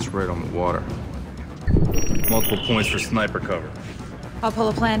 It's right on the water. Multiple points for sniper cover. I'll pull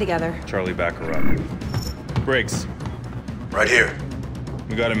a plan together. Charlie, back her up. Brakes. Right here.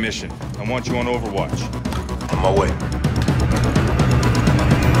 We got a mission. I want you on Overwatch. On my way.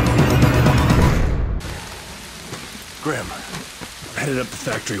 Grim, headed up the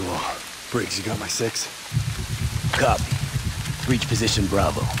factory wall. Briggs, you got my 6? Copy. Breach position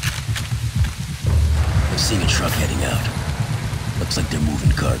Bravo. I've seen a truck heading out. Looks like they're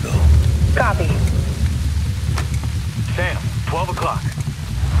moving cargo. Copy. Sam, 12 o'clock.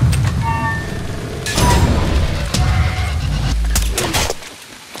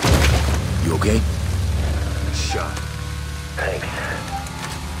 You okay? shot. Thanks.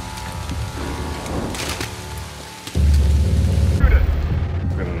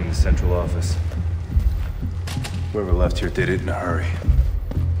 Bring him in the central office. Whoever left here did it in a hurry.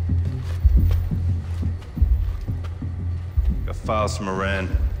 Got files from Iran.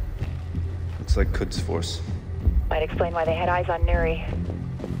 Looks like Quds Force. Might explain why they had eyes on Nuri.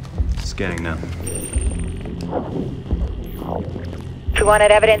 Scanning now. If we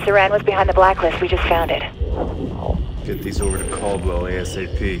wanted evidence Iran was behind the blacklist, we just found it. Get these over to Caldwell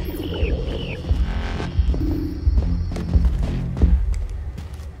ASAP.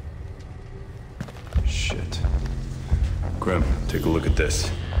 Shit. Grim, take a look at this.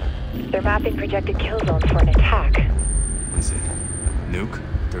 They're mapping projected kill zones for an attack. What is it? Nuke?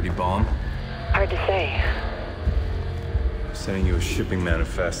 Dirty bomb? Hard to say. I'm sending you a shipping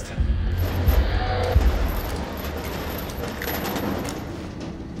manifest.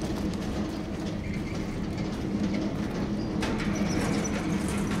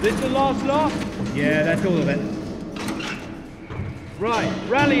 This the last lot? Yeah, that's all of it. Right,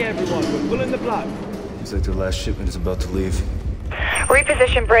 rally everyone, we're pulling the plug. Looks like the last shipment is about to leave.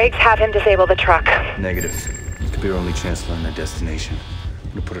 Reposition brakes, have him disable the truck. Negative. This could be our only chance to learn their destination. I'm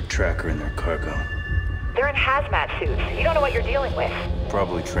gonna put a tracker in their cargo. They're in hazmat suits. You don't know what you're dealing with.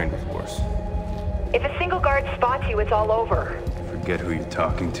 Probably trained with worse. If a single guard spots you, it's all over. Forget who you're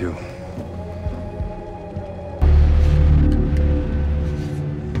talking to.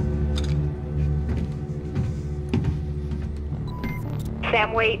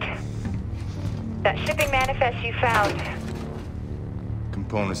 Sam, wait. That shipping manifest you found.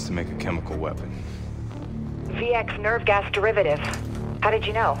 Components to make a chemical weapon. VX nerve gas derivative. How did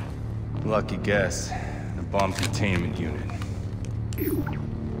you know? Lucky guess. A bomb containment unit.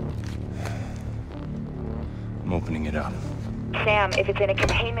 I'm opening it up. Sam, if it's in a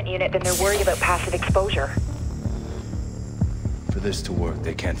containment unit, then they're worried about passive exposure. For this to work,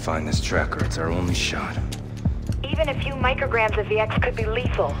 they can't find this tracker. It's our only shot. Even a few micrograms of VX could be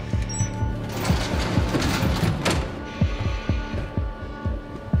lethal.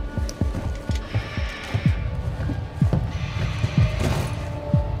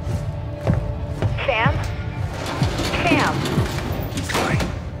 Sam? Sam! Fine.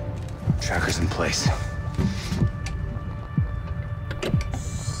 Tracker's in place.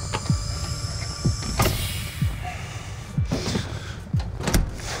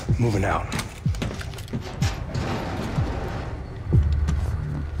 Moving out.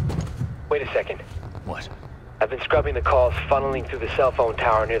 Wait a second. What? I've been scrubbing the calls funneling through the cell phone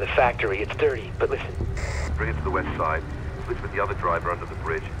tower near the factory. It's dirty, but listen. Bring it to the west side. Switch with the other driver under the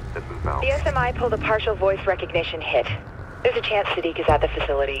bridge. Let's move out. The SMI pulled a partial voice recognition hit. There's a chance Sadiq is at the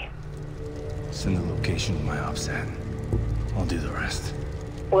facility. Send the location to my OPSAT. I'll do the rest.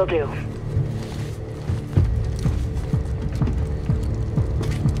 Will do.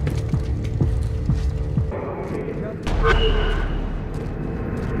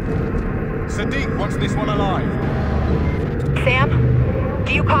 Sadiq wants this one alive. Sam,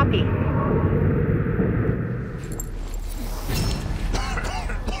 do you copy?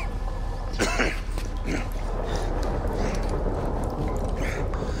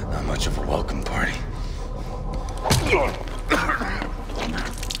 Not much of a welcome party.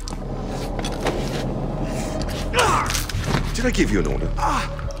 Did I give you an order?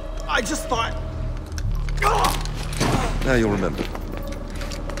 I just thought... Now you'll remember.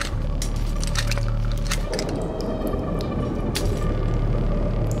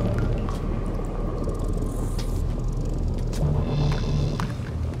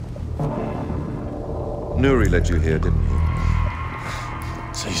 Nuri led you here, didn't he?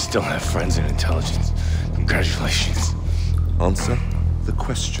 So you still have friends in intelligence. Congratulations. Answer the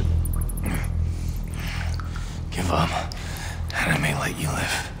question. Give up, and I may let you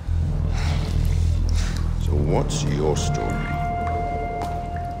live. So what's your story?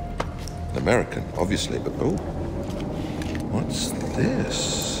 An American, obviously, but oh. What's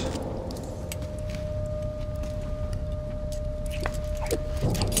this?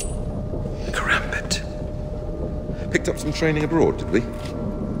 A karambit. Picked up some training abroad, did we?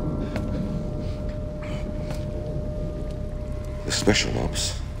 The special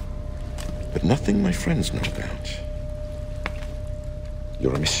ops. But nothing my friends know about.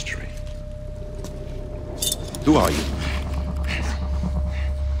 You're a mystery. Who are you?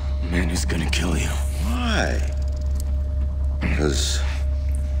 The man who's gonna kill you. Why? Because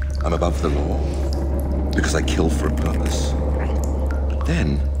I'm above the law? Because I kill for a purpose? But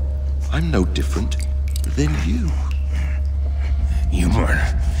then, I'm no different than you. You murder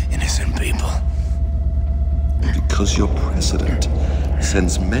innocent people. Because your president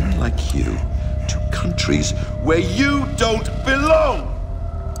sends men like you to countries where you don't belong.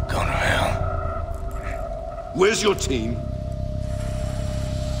 Go to hell. Where's your team?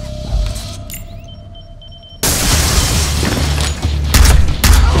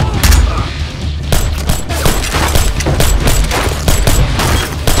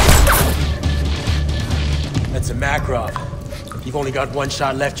 That's a Makarov. You've only got one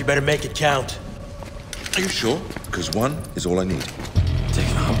shot left. You better make it count. Are you sure? Because one is all I need. Take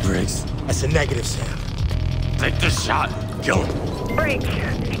it on, Briggs. That's a negative, Sam. Take the shot. Kill him. Briggs,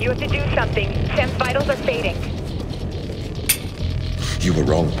 you have to do something. Sam's vitals are fading. You were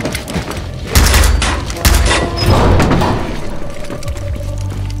wrong.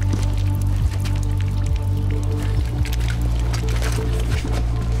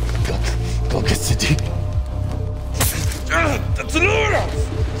 Go get Sadiq. That's an order!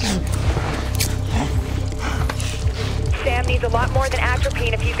 Sam needs a lot more than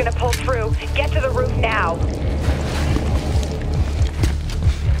atropine if he's gonna pull through. Get to the roof now.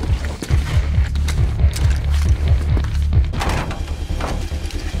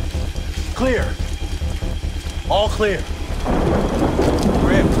 Clear. All clear.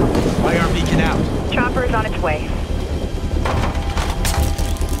 Grim, IR beacon out. Chopper is on its way.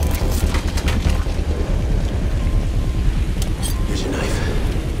 Here's your knife.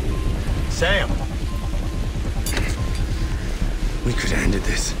 Sam! We could have ended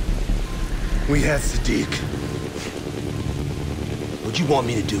this. We had Sadiq. What'd you want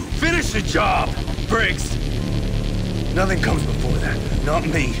me to do? Finish the job, Briggs! Nothing comes before that. Not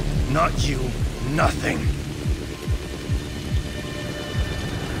me, not you, nothing.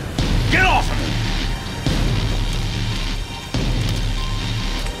 Get off of me!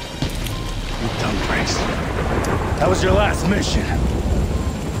 You're done, Briggs. That was your last mission.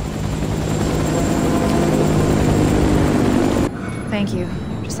 Thank you.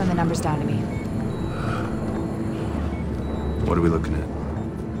 Just send the numbers down to me. What are we looking at?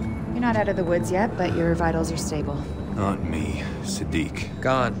 You're not out of the woods yet, but your vitals are stable. Not me, Sadiq.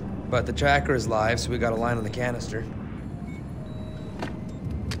 Gone. But the tracker is live, so we got a line on the canister.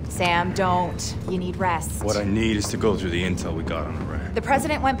 Sam, don't. You need rest. What I need is to go through the intel we got on Iran. The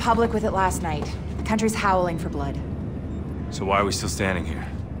president went public with it last night. The country's howling for blood. So why are we still standing here?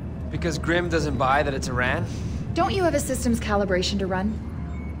 Because Grim doesn't buy that it's Iran? Don't you have a systems calibration to run?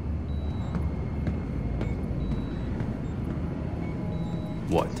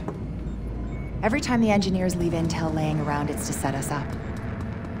 What? Every time the engineers leave intel laying around, it's to set us up.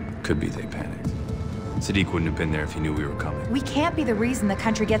 Could be they panicked. Sadiq wouldn't have been there if he knew we were coming. We can't be the reason the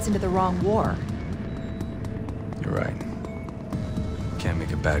country gets into the wrong war. You're right. Can't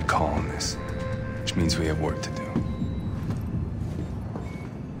make a bad call on this. Which means we have work to do.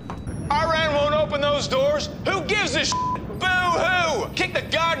 Iran won't open those doors. Who gives a shit? Boo-hoo! Kick the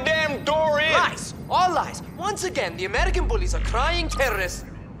goddamn door in! Lies! All lies! Once again, the American bullies are crying terrorists.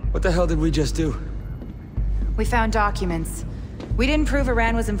 What the hell did we just do? We found documents. We didn't prove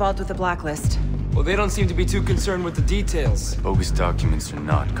Iran was involved with the blacklist. Well, they don't seem to be too concerned with the details. Bogus documents or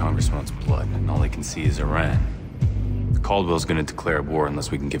not, Congress wants blood, and all they can see is Iran. Caldwell's gonna declare war unless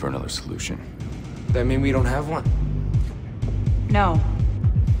we can give her another solution. That mean we don't have one? No.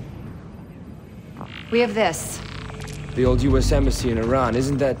 We have this. The old U.S. Embassy in Iran,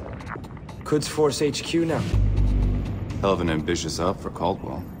 isn't that Quds Force HQ now? Hell of an ambitious op for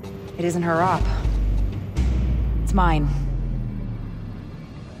Caldwell. It isn't her op. It's mine.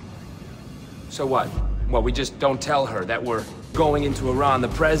 So what? Well, we just don't tell her that we're going into Iran, the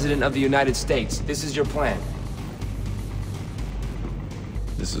President of the United States. This is your plan.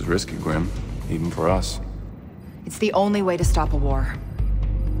 This is risky, Grim. Even for us. It's the only way to stop a war.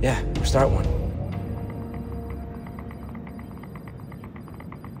 Yeah, or start one.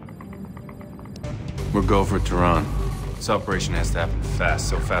 We're go for Tehran. This operation has to happen fast,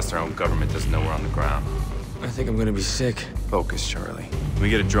 so fast our own government doesn't know we're on the ground. I think I'm gonna be sick. Focus, Charlie. Can we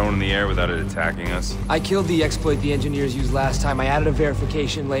get a drone in the air without it attacking us? I killed the exploit the engineers used last time. I added a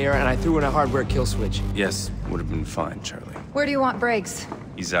verification layer, and I threw in a hardware kill switch. Yes, would have been fine, Charlie. Where do you want Briggs?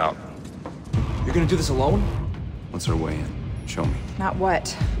 He's out. You're gonna do this alone? What's our way in? Show me. Not what.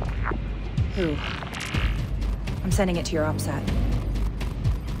 Who? I'm sending it to your OPSAT.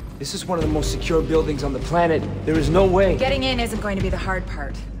 This is one of the most secure buildings on the planet. There is no way. Getting in isn't going to be the hard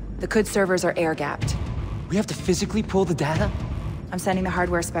part. The Quds servers are air-gapped. We have to physically pull the data? I'm sending the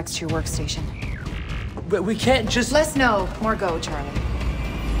hardware specs to your workstation. But we can't just... Less no, more go, Charlie.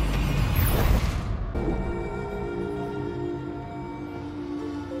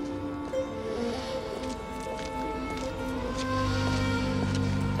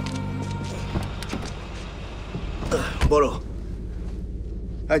 برو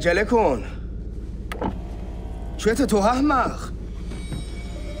عجله کن شوية أحمق.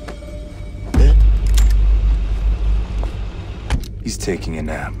 He's taking a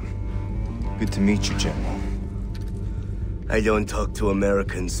nap. Good to meet you, General. I don't talk to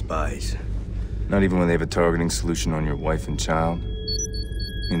American spies. Not even when they have a targeting solution on your wife and child?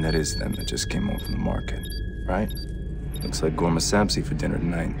 I mean, that is them that just came home from the market, right? Looks like Gorma Sapsi for dinner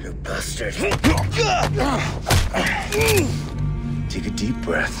tonight. You bastard. Take a deep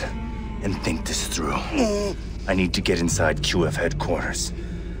breath and think this through. I need to get inside QF headquarters.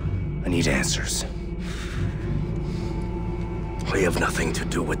 I need answers. We have nothing to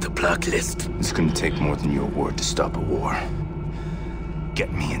do with the blacklist. It's gonna take more than your word to stop a war.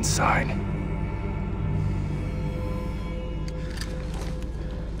 Get me inside.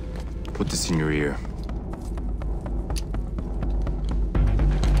 Put this in your ear.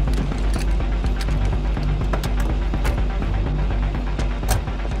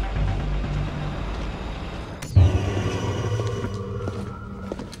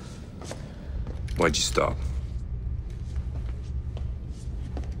 Why'd you stop?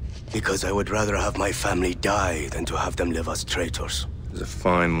 Because I would rather have my family die than to have them live as traitors. There's a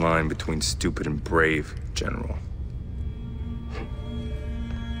fine line between stupid and brave, General.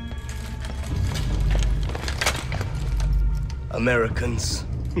 Americans,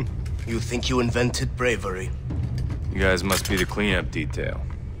 you think you invented bravery? You guys must be the cleanup detail.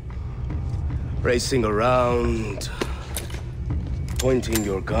 Racing around, pointing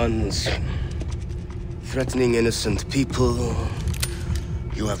your guns, threatening innocent people.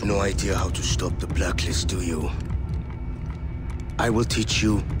 You have no idea how to stop the blacklist, do you? I will teach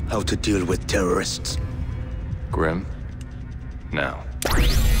you how to deal with terrorists. Grim? Now.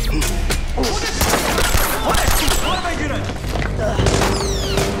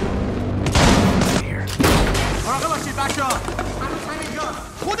 Here.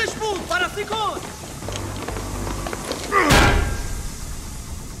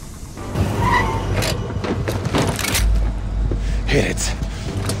 Hit it.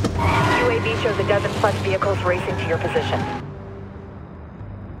 UAV shows a dozen-plus vehicles racing to your position.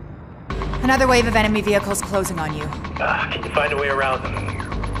 Another wave of enemy vehicles closing on you. Can you find a way around them?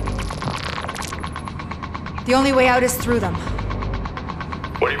 The only way out is through them.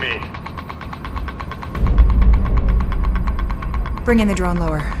 What do you mean? Bring in the drone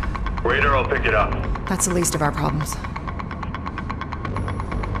lower. Radar will pick it up. That's the least of our problems.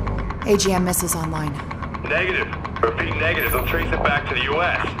 AGM missiles online. Negative. Repeat negative. They'll trace it back to the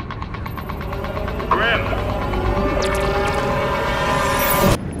U.S. Grim!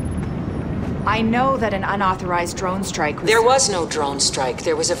 I know that an unauthorized drone strike was... There was no drone strike.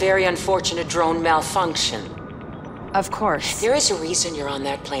 There was a very unfortunate drone malfunction. Of course. There is a reason you're on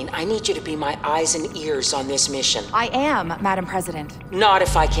that plane. I need you to be my eyes and ears on this mission. I am, Madam President. Not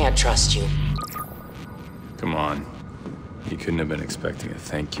if I can't trust you. Come on. You couldn't have been expecting a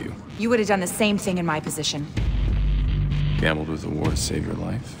thank you. You would have done the same thing in my position. Gambled with the war to save your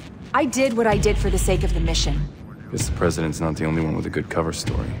life? I did what I did for the sake of the mission. Guess the President's not the only one with a good cover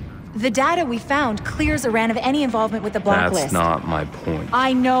story. The data we found clears Iran of any involvement with the blacklist. That's not my point.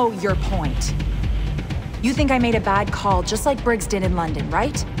 I know your point. You think I made a bad call, just like Briggs did in London,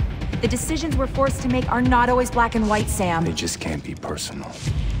 right? The decisions we're forced to make are not always black and white, Sam. They just can't be personal.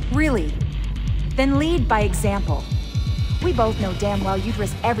 Really? Then lead by example. We both know damn well you'd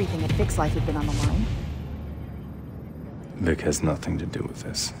risk everything if Vic's life had been on the line. Vic has nothing to do with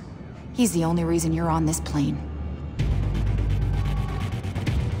this. He's the only reason you're on this plane.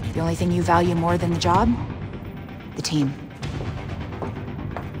 The only thing you value more than the job? The team.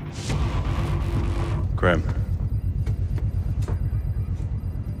 Grim.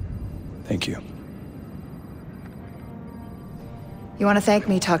 Thank you. You want to thank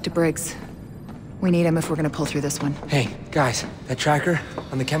me, talk to Briggs. We need him if we're gonna pull through this one. Hey, guys, that tracker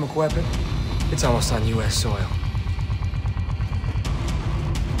on the chemical weapon, it's almost on U.S. soil.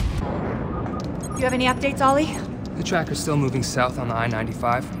 You have any updates, Ollie? The tracker's still moving south on the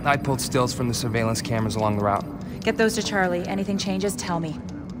I-95. I pulled stills from the surveillance cameras along the route. Get those to Charlie. Anything changes, tell me.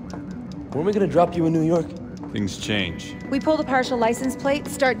 Weren't we gonna drop you in New York? Things change. We pull the partial license plate,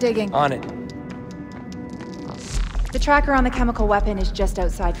 start digging. On it. The tracker on the chemical weapon is just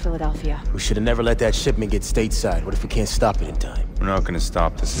outside Philadelphia. We should have never let that shipment get stateside. What if we can't stop it in time? We're not gonna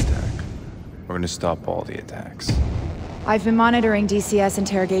stop this attack. We're gonna stop all the attacks. I've been monitoring DCS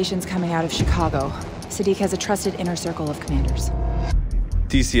interrogations coming out of Chicago. Sadiq has a trusted inner circle of commanders.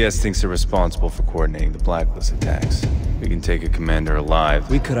 DCS thinks they're responsible for coordinating the Blacklist attacks. We can take a commander alive.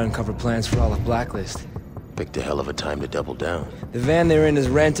 We could uncover plans for all of Blacklist. Picked a hell of a time to double down. The van they're in is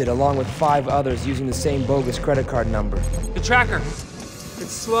rented, along with 5 others using the same bogus credit card number. The tracker!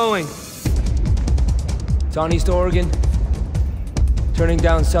 It's slowing. It's on East Oregon. Turning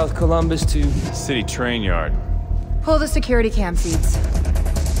down South Columbus to... City train yard. Pull the security cam feeds.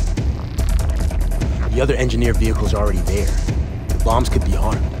 The other engineer vehicle's already there. The bombs could be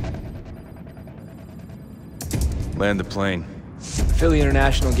armed. Land the plane. Philly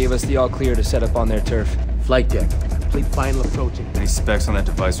International gave us the all-clear to set up on their turf. Flight deck. Complete final approaching. Any specs on that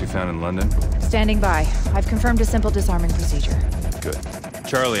device we found in London? Standing by. I've confirmed a simple disarming procedure. Good.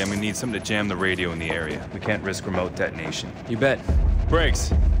 Charlie, I'm gonna need something to jam the radio in the area. We can't risk remote detonation. You bet.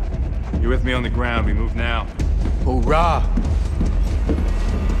 Briggs, you're with me on the ground. We move now. Hoorah!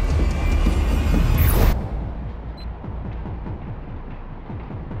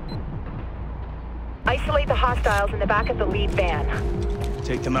 Isolate the hostiles in the back of the lead van.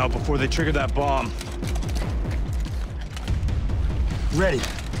 Take them out before they trigger that bomb. Ready.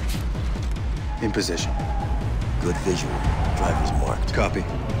 In position. Good visual. Driver's marked. Copy.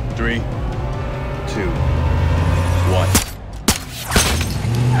 3, 2, 1.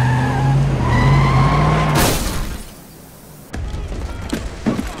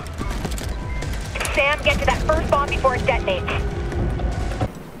 Sam, get to that first bomb before it detonates.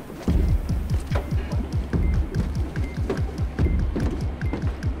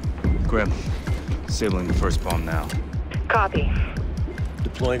 Grim, disabling the first bomb now. Copy.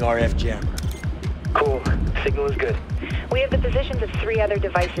 Deploying RF jammer. Cool. Signal is good. We have the positions of 3 other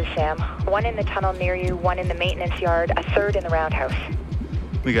devices, Sam. 1 in the tunnel near you, 1 in the maintenance yard, a 3rd in the roundhouse.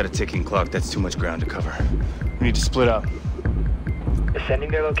 We got a ticking clock. That's too much ground to cover. We need to split up. Sending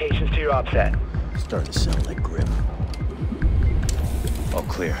their locations to your OPSAT. Starting to sound like Grim. All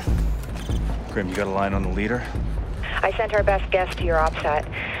clear. Grim, you got a line on the leader? I sent our best guess to your OPSAT.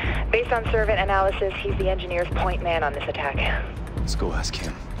 Based on servant analysis, he's the engineer's point man on this attack. Let's go ask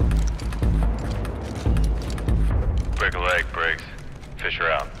him. Break a leg, Briggs. Fisher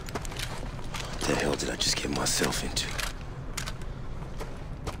out. What the hell did I just get myself into?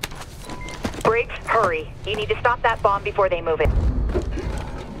 Briggs, hurry. You need to stop that bomb before they move it.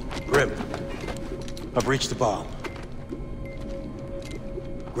 Grim. I've reached the bomb.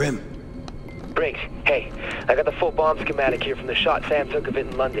 Grim. Briggs, hey. I got the full bomb schematic here from the shot Sam took of it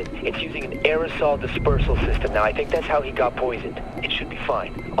in London. It's using an aerosol dispersal system. Now, I think that's how he got poisoned. It should be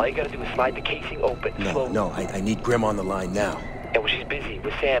fine. All you gotta do is slide the casing open. No, I need Grim on the line now. Yeah, well, she's busy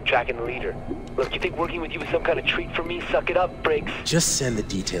with Sam tracking the leader. Look, you think working with you is some kind of treat for me? Suck it up, Briggs. Just send the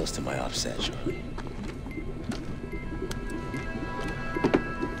details to my OPSAT, Charlie.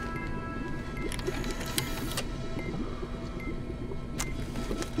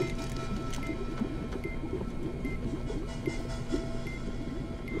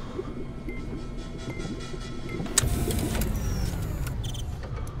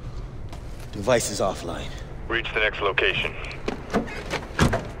 Device is offline. Reach the next location.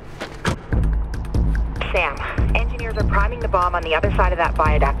 Sam, engineers are priming the bomb on the other side of that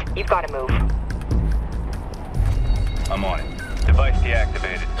viaduct. You've got to move. I'm on it. Device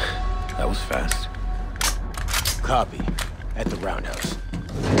deactivated. That was fast. Copy. At the roundhouse.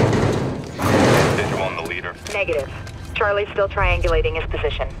 Visual on the leader. Negative. Charlie's still triangulating his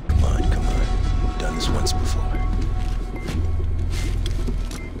position. Come on. We've done this once before.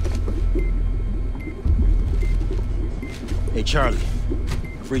 Hey, Charlie.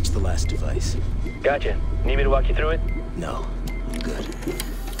 I've reached the last device. Gotcha. Need me to walk you through it? No, I'm good.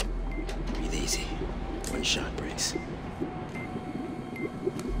 Breathe easy. One shot, Briggs.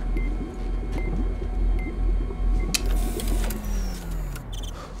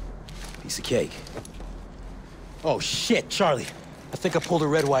 Piece of cake. Oh, shit, Charlie. I think I pulled a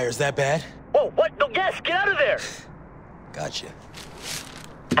red wire. Is that bad? Whoa, what? No, yes, get out of there! Gotcha.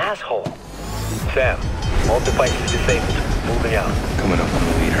 Asshole. Sam, all devices disabled. Moving out. Coming up on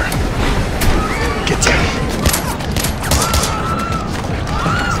the leader. Get down.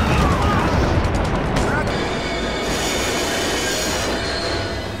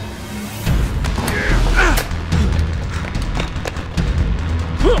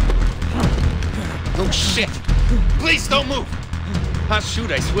 Oh, shit! Please don't move! I'll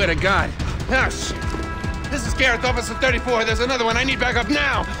shoot, I swear to God. Ah, shit. This is Gareth, Officer 34. There's another one. I need backup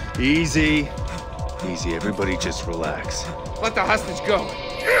now! Easy. Easy, everybody just relax. Let the hostage go.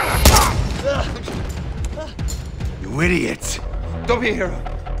 You idiot! Don't be a hero.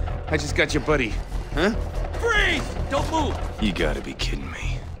 I just got your buddy. Huh? Freeze! Don't move! You gotta be kidding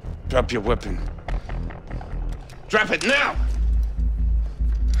me. Drop your weapon. Drop it now!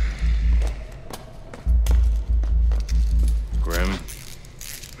 Grim.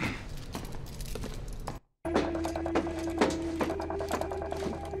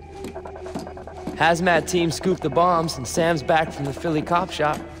 Hazmat team scooped the bombs, and Sam's back from the Philly cop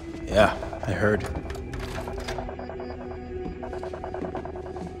shop. Yeah, I heard.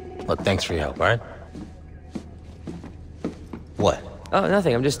 Look, thanks for your help, all right? What? Oh,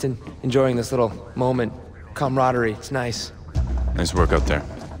 nothing. I'm just enjoying this little moment. Camaraderie. It's nice. Nice work up there.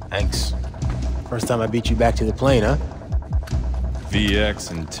 Thanks. First time I beat you back to the plane, huh?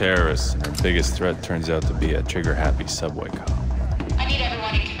 VX and terrorists, and our biggest threat turns out to be a trigger-happy subway cop. I need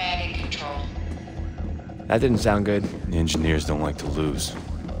everyone in command and control. That didn't sound good. The engineers don't like to lose.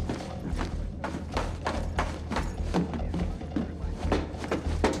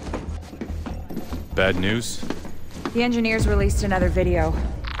 Bad news? The engineers released another video.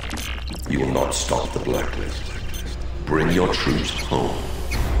 You will not stop the blacklist. Bring your troops home.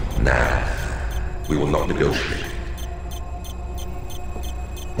 Now. We will not negotiate.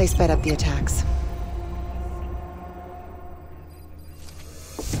 They sped up the attacks.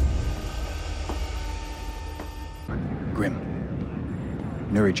 Grim.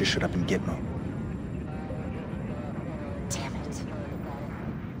 Nuri just showed up in Gitmo. Damn it.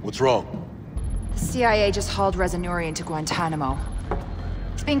 What's wrong? The CIA just hauled Reza Nouri into Guantanamo.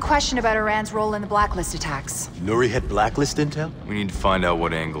 He's being questioned about Iran's role in the blacklist attacks. Nouri had blacklist intel? We need to find out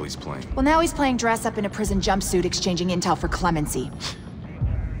what angle he's playing. Well, now he's playing dress up in a prison jumpsuit, exchanging intel for clemency.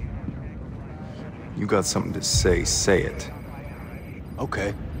 You got something to say it.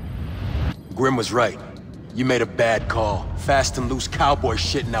 Okay. Grim was right. You made a bad call. Fast and loose cowboy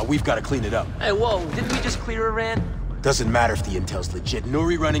shit, now we've got to clean it up. Hey, whoa, didn't we just clear Iran? Doesn't matter if the intel's legit.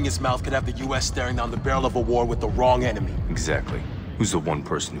 Nuri running his mouth could have the US staring down the barrel of a war with the wrong enemy. Exactly. Who's the one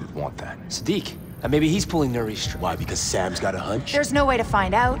person who'd want that? Sadiq. Maybe he's pulling Nuri's string. Why, because Sam's got a hunch? There's no way to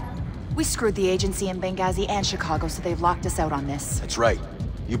find out. We screwed the agency in Benghazi and Chicago, so they've locked us out on this. That's right.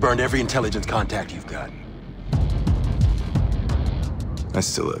 You burned every intelligence contact you've got. I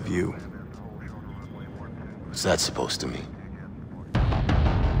still have you. What's that supposed to mean?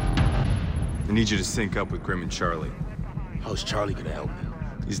 I need you to sync up with Grim and Charlie. How's Charlie gonna help me?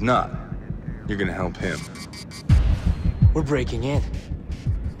 He's not. You're gonna help him. We're breaking in.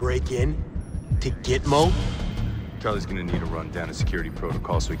 Break in? To Gitmo? Charlie's gonna need to run down a security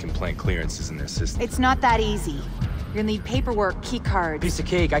protocol so he can plant clearances in their system. It's not that easy. You're gonna need paperwork, key cards. Piece of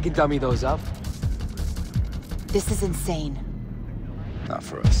cake. I can dummy those up. This is insane. Not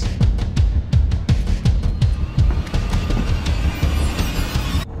for us.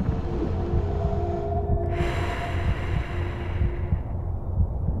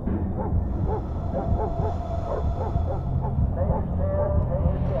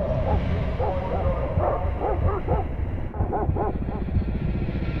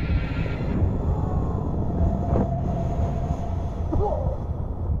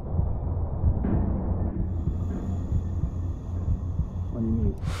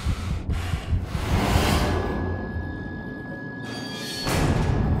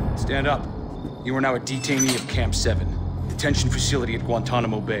 Stand up. You are now a detainee of Camp 7, detention facility at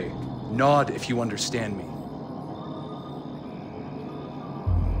Guantanamo Bay. Nod if you understand me.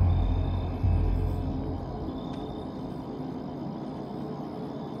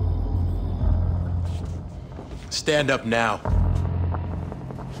 Stand up now.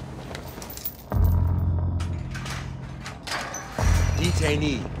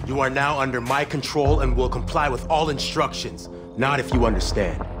 Detainee, you are now under my control and will comply with all instructions. Nod if you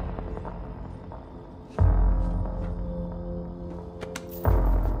understand.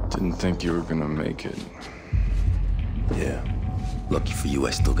 Didn't think you were gonna make it. Yeah. Lucky for you, I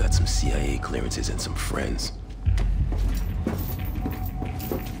still got some CIA clearances and some friends.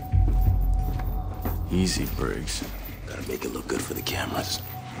 Easy, Briggs. Gotta make it look good for the cameras.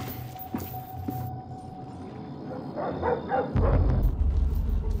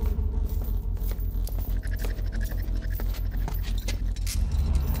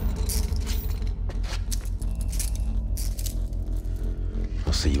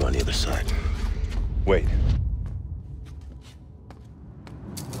 I'll see you on the other side. Wait.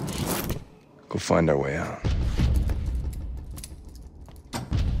 Go find our way out.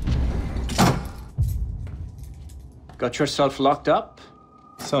 Got yourself locked up?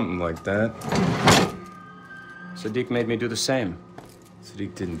 Something like that. Sadiq made me do the same.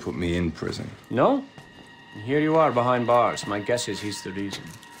 Sadiq didn't put me in prison. No? And here you are behind bars. My guess is he's the reason.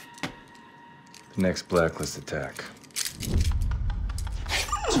 The next blacklist attack.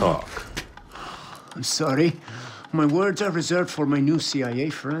 Talk. I'm sorry. My words are reserved for my new CIA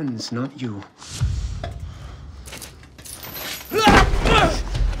friends, not you.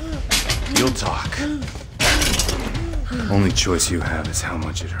 You'll talk. Only choice you have is how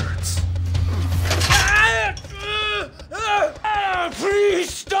much it hurts. Please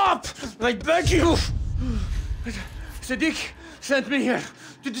stop! I beg you! Sadiq sent me here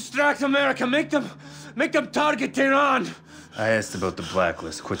to distract America. Make them target Tehran. I asked about the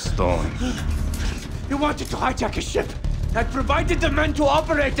blacklist. Quit stalling. You wanted to hijack a ship. I provided the men to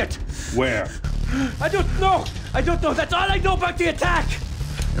operate it. Where? I don't know. That's all I know about the attack.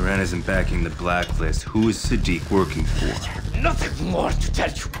 Iran isn't backing the blacklist. Who is Sadiq working for? Nothing more to tell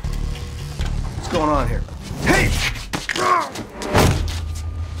you. What's going on here? Hey!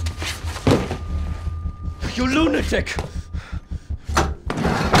 You lunatic!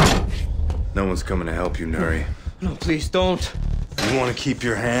 No one's coming to help you, Nuri. No, please don't. You want to keep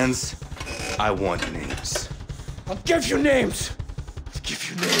your hands? I want names. I'll give you names.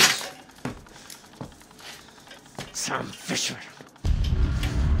 Sam Fisher.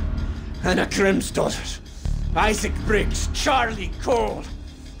 Anna Grimm's daughter. Isaac Briggs. Charlie Cole.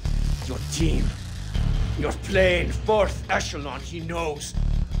 Your team. Your plane. 4th echelon. He knows.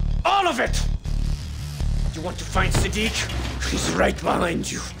 All of it! You want to find Sadiq? He's right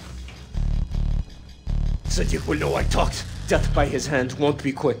behind you. Sadiq will know I talked. Death by his hand won't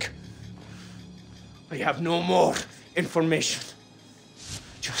be quick. I have no more information.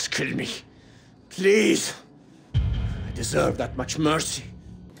 Just kill me. Please. I deserve that much mercy.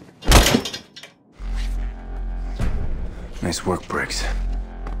 Nice work, Briggs.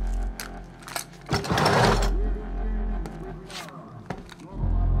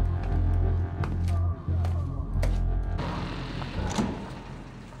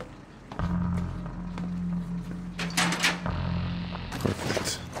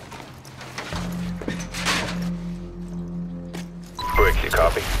 Perfect. Briggs, you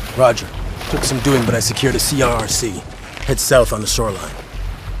copy? Roger. Took some doing, but I secured a CRRC. Head south on the shoreline.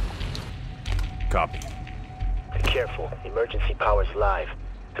 Copy. Be careful. Emergency power's live.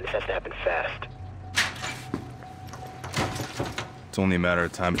 This has to happen fast. It's only a matter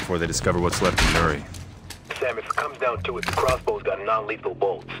of time before they discover what's left of Nuri. Sam, if it comes down to it, the crossbow's got non-lethal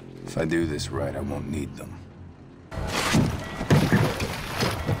bolts. If I do this right, I won't need them.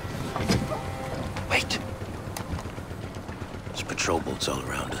 Wait. There's patrol boats all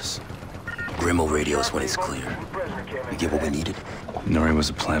around us. Grimm will radio us when it's clear. We get what we needed. Nuri was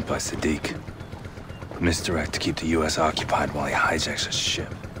a plant by Sadiq. Misdirect to keep the U.S. occupied while he hijacks a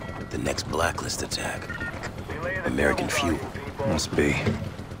ship. The next blacklist attack. American fuel. Must be.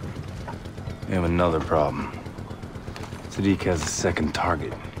 We have another problem. Sadiq has a second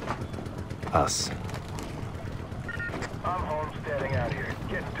target. Us. I'm homesteading out here.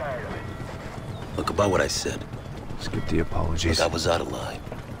 Getting tired of it. Look, about what I said. Skip the apologies. Look, I was out of line.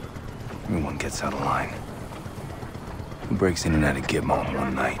 Everyone gets out of line. Who breaks in and out of Gitmo in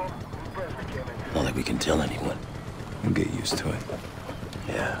one night? Not like we can tell anyone. We'll get used to it.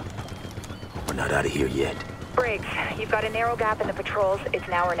 Yeah. We're not out of here yet. Briggs, you've got a narrow gap in the patrols. It's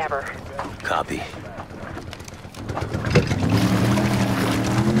now or never. Copy.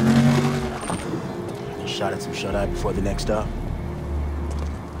 You shot at some shut-eye before the next stop?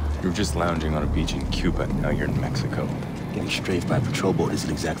 You were just lounging on a beach in Cuba, now you're in Mexico. Getting strafed by a patrol boat isn't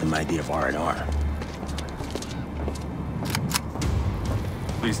exactly my idea of R&R.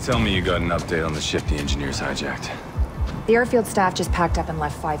 Please tell me you got an update on the ship the engineers hijacked. The airfield staff just packed up and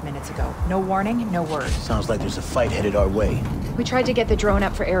left 5 minutes ago. No warning, no word. Sounds like there's a fight headed our way. We tried to get the drone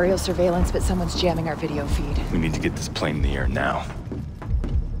up for aerial surveillance, but someone's jamming our video feed. We need to get this plane in the air now.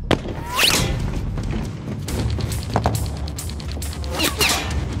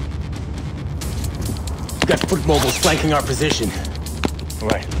 We got foot mobiles flanking our position. All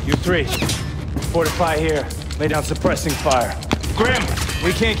right, you three. Fortify here. Lay down suppressing fire. Grimm,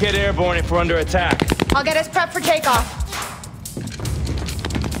 we can't get airborne if we're under attack. I'll get us prepped for takeoff.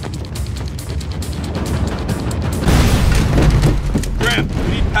 Grimm,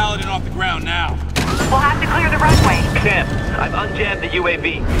 we need Paladin off the ground now. We'll have to clear the runway. Sam, I've unjammed the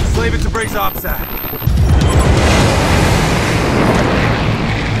UAV. Slave it to Briggs OPSAT.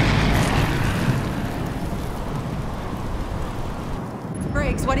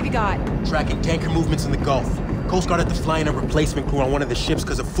 Briggs, what have you got? Tracking tanker movements in the Gulf. Coast Guard had to fly in a replacement crew on one of the ships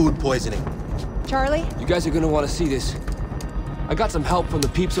because of food poisoning. Charlie? You guys are gonna want to see this. I got some help from the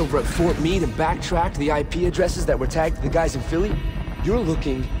peeps over at Fort Meade and backtracked the IP addresses that were tagged to the guys in Philly. You're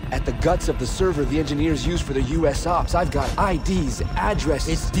looking at the guts of the server the engineers use for their US ops. I've got IDs, addresses.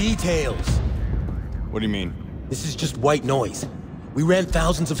 It's details. What do you mean? This is just white noise. We ran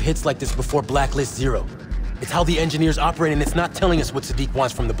thousands of hits like this before Blacklist Zero. It's how the engineers operate, and it's not telling us what Sadiq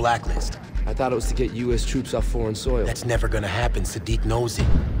wants from the Blacklist. I thought it was to get US troops off foreign soil. That's never gonna happen. Sadiq knows it.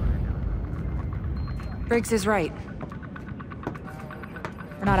 Briggs is right.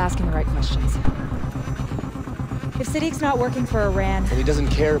 We're not asking the right questions. If Sadiq's not working for Iran... And he doesn't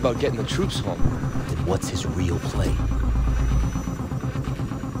care about getting the troops home. Then what's his real play?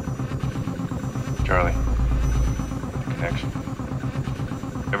 Charlie, connection.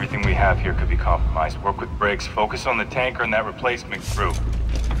 Everything we have here could be compromised. Work with Briggs, focus on the tanker and that replacement crew.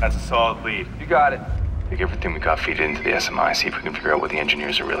 That's a solid lead. You got it. Take everything we got, feed it into the SMI, see if we can figure out what the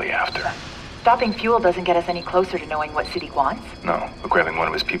engineers are really after. Stopping fuel doesn't get us any closer to knowing what Siddiq wants. No, but grabbing one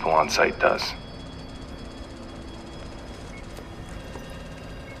of his people on site does.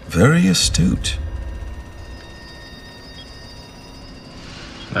 Very astute.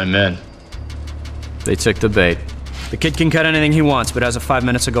 My men. They took the bait. The kid can cut anything he wants, but as of 5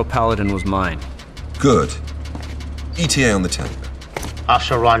 minutes ago, Paladin was mine. Good. ETA on the tanker.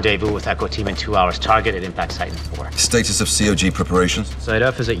 Offshore rendezvous with Echo Team in 2 hours. Target at impact site in 4. Status of COG preparations? Site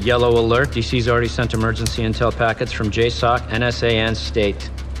F is at yellow alert. DC's already sent emergency intel packets from JSOC, NSA, and State.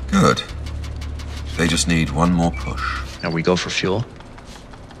 Good. They just need one more push. Now we go for fuel?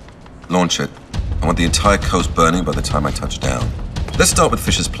 Launch it. I want the entire coast burning by the time I touch down. Let's start with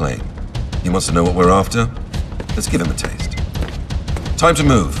Fisher's plane. He wants to know what we're after. Let's give him a taste. Time to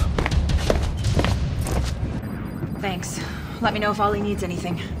move. Thanks. Let me know if Ollie needs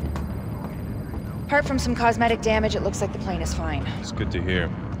anything. Apart from some cosmetic damage, it looks like the plane is fine. It's good to hear.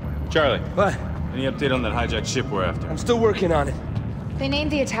 Charlie. What? Any update on that hijacked ship we're after? I'm still working on it. They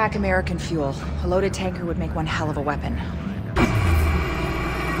named the attack American fuel. A loaded tanker would make one hell of a weapon.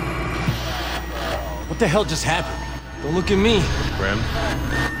 What the hell just happened? Don't look at me. Grim?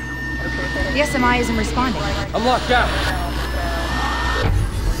 The SMI isn't responding. I'm locked out.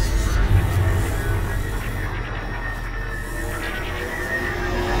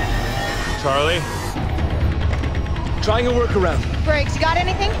 Charlie? Trying a workaround. Briggs, got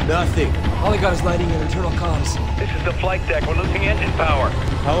anything? Nothing. All I got is lighting and internal comms. This is the flight deck. We're losing engine power.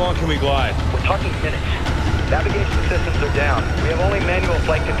 How long can we glide? We're talking minutes. Navigation systems are down. We have only manual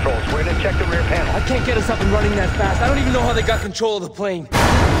flight controls. We're gonna check the rear panel. I can't get us up and running that fast. I don't even know how they got control of the plane.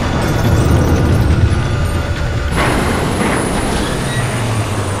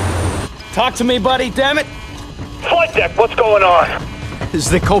 Talk to me, buddy, damn it! Flight deck, what's going on? This is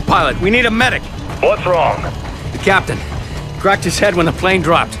the co-pilot. We need a medic. What's wrong? The captain cracked his head when the plane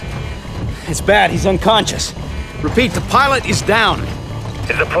dropped. It's bad, he's unconscious. Repeat, the pilot is down.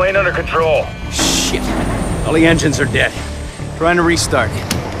 Is the plane under control? Shit. All the engines are dead. Trying to restart.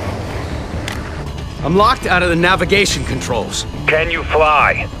 I'm locked out of the navigation controls. Can you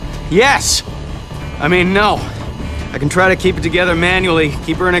fly? Yes! I mean, no. I can try to keep it together manually,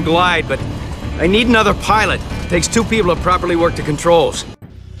 keep her in a glide, but I need another pilot. It takes 2 people to properly work the controls.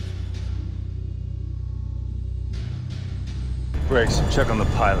 Briggs, check on the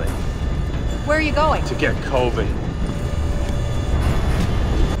pilot. Where are you going? To get Coben.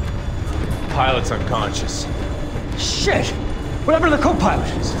 Pilot's unconscious. Shit! What happened to the co-pilot?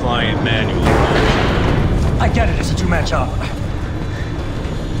 He's flying manually. I get it, it's a 2-man job.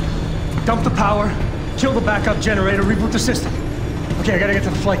 Dump the power, kill the backup generator, reboot the system. Okay, I gotta get to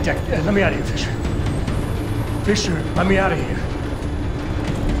the flight deck. Let me out of here, Fisher. Fisher, let me out of here.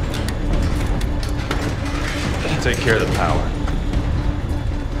 Take care of the power.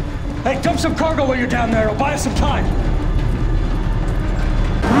 Hey, dump some cargo while you're down there. It'll buy us some time.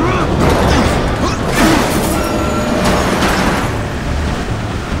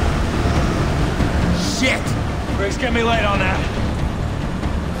 Shit! Briggs, get me late on that.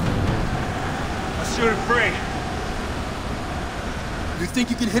 Let's shoot it free. You think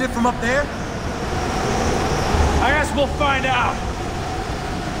you can hit it from up there? I guess we'll find out.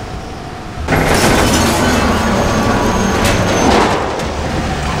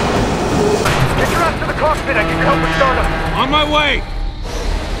 Get your ass to the cockpit. I can help with startup. On my way.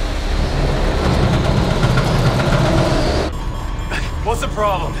 What's the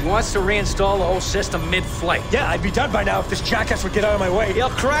problem? He wants to reinstall the whole system mid-flight. Yeah, I'd be done by now if this jackass would get out of my way. He'll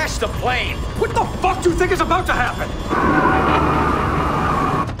crash the plane. What the fuck do you think is about to happen?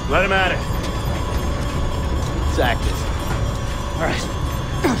 Let him at it. It's active. All right.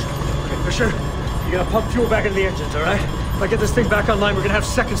 Okay, Fisher, you gotta pump fuel back into the engines, all right? If I get this thing back online, we're gonna have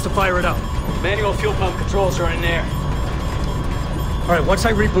seconds to fire it up. Manual fuel pump controls are in there. All right, once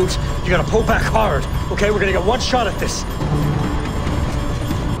I reboot, you gotta pull back hard. Okay, we're gonna get one shot at this.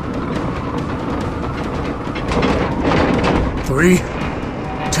 3,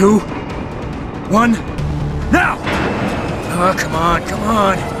 2, 1, now! Oh, come on, come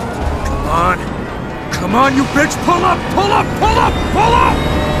on. Come on. Come on, you bitch! Pull up, pull up, pull up, pull up!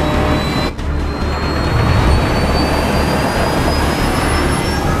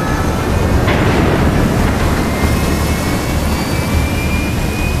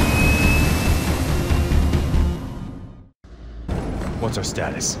 What's our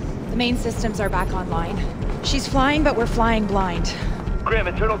status? The main systems are back online. She's flying, but we're flying blind. Grim,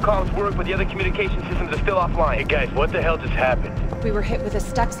 internal comms work, but the other communication systems are still offline. Hey guys, what the hell just happened? We were hit with a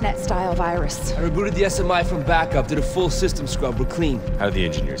Stuxnet-style virus. I rebooted the SMI from backup, did a full system scrub, we're clean. How did the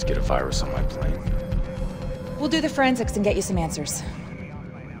engineers get a virus on my plane? We'll do the forensics and get you some answers.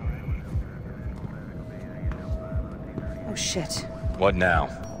 Oh shit. What now?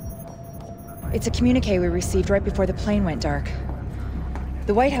 It's a communique we received right before the plane went dark.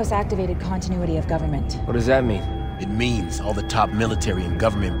 The White House activated continuity of government. What does that mean? It means all the top military and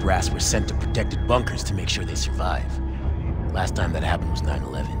government brass were sent to protected bunkers to make sure they survive. Last time that happened was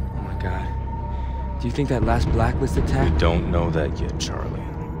 9/11. Oh my god. Do you think that last Blacklist attack? We don't know that yet, Charlie.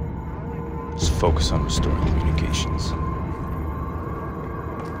 Just focus on restoring communications.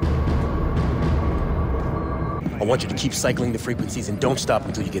 I want you to keep cycling the frequencies and don't stop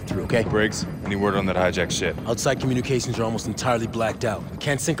until you get through, okay? Briggs, any word on that hijacked ship? Outside communications are almost entirely blacked out. We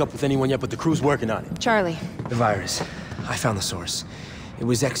can't sync up with anyone yet, but the crew's working on it. Charlie. The virus. I found the source. It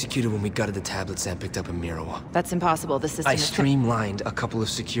was executed when we gutted the tablets Sam picked up in Mirawa. That's impossible. The system I is... streamlined a couple of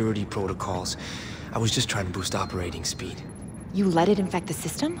security protocols. I was just trying to boost operating speed. You let it infect the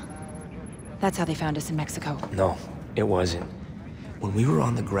system? That's how they found us in Mexico. No, it wasn't. When we were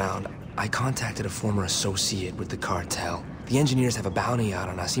on the ground, I contacted a former associate with the cartel. The engineers have a bounty out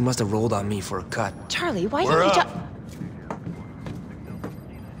on us. He must have rolled on me for a cut. Charlie, why didn't you just...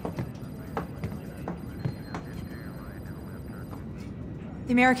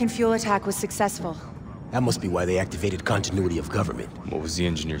 The American fuel attack was successful. That must be why they activated continuity of government. What was the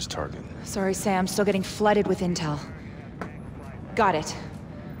engineer's target? Sorry, Sam. Still getting flooded with intel. Got it.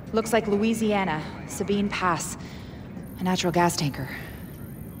 Looks like Louisiana, Sabine Pass. A natural gas tanker.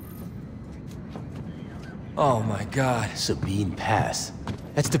 Oh my god. Sabine Pass.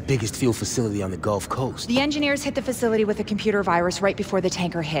 That's the biggest fuel facility on the Gulf Coast. The engineers hit the facility with a computer virus right before the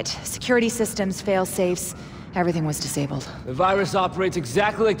tanker hit. Security systems, fail-safes, everything was disabled. The virus operates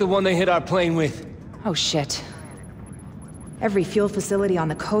exactly like the one they hit our plane with. Oh shit. Every fuel facility on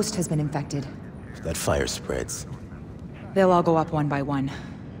the coast has been infected. If that fire spreads, they'll all go up one by one.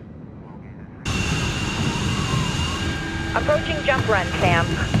 Approaching jump run, Sam.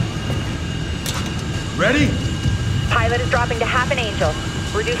 Ready? Pilot is dropping to half an angel.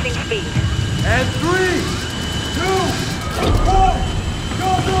 Reducing speed. And 3, 2, 1,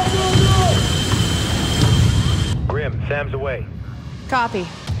 go! Grim, Sam's away. Copy.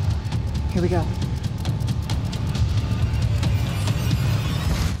 Here we go.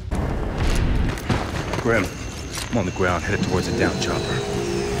 Grim, I'm on the ground, headed towards a down chopper.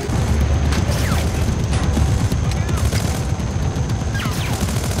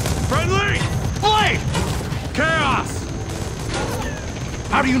 Friendly! Blade! Chaos!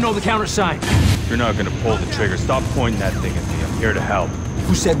 How do you know the countersign? If you're not gonna pull the trigger, stop pointing that thing at me. I'm here to help.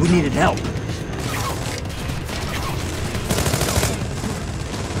 Who said we needed help?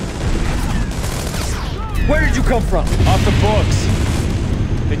 Where did you come from? Off the books.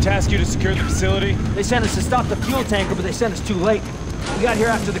 They tasked you to secure the facility? They sent us to stop the fuel tanker, but they sent us too late. We got here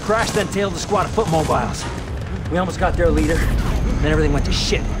after the crash, then tailed a squad of foot mobiles. We almost got their leader, then everything went to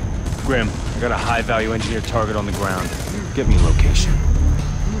shit. Grim, I got a high-value engineer target on the ground. Get me a location.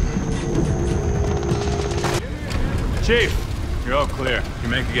 Chief, you're all clear. Your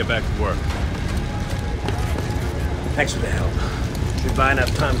men can get back to work. Thanks for the help. Should buy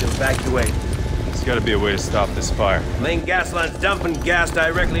enough time to evacuate. There's gotta be a way to stop this fire. Main gas line's dumping gas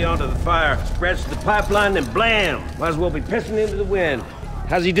directly onto the fire. Spreads to the pipeline, then blam! Might as well be pissing into the wind.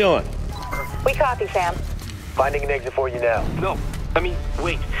 How's he doing? We copy, Sam. Finding an exit for you now. No, I mean,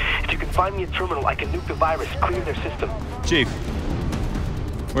 wait. If you can find me a terminal, I can nuke the virus, clear their system. Chief,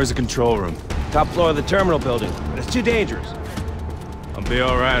 where's the control room? Top floor of the terminal building, but it's too dangerous. I'll be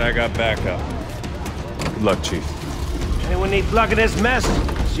all right. I got backup. Good luck, Chief. Anyone needs luck in this mess?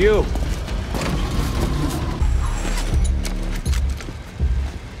 It's you.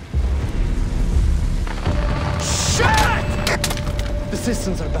 The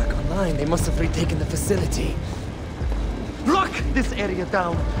systems are back online. They must have retaken the facility. Lock this area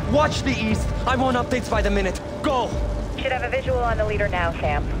down. Watch the east. I want updates by the minute. Go! Should have a visual on the leader now,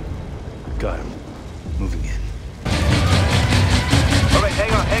 Sam. Got him. Moving in. All right,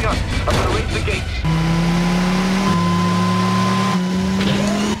 hang on. I'm gonna raise the gate.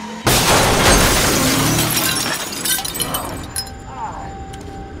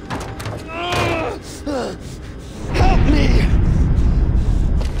 Help me!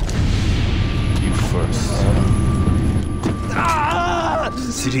 You first.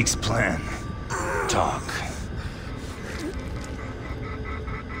 Siddiq's plan. Talk.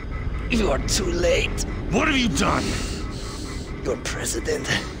 You are too late. What have you done? Your president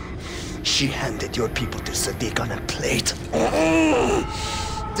She handed your people to Sadiq on a plate.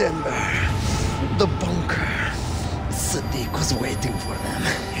 Denver, the bunker. Sadiq was waiting for them.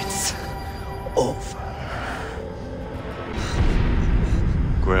 It's over.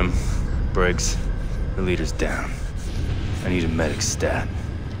 Grim, Briggs, the leader's down. I need a medic stat.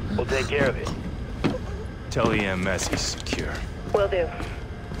 We'll take care of it. Tell EMS he's secure. Will do.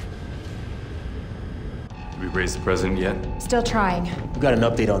 Did we raise the president yet? Still trying. We got an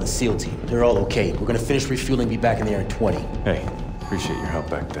update on the SEAL team. They're all okay. We're gonna finish refueling, be back in the air in 20. Hey, appreciate your help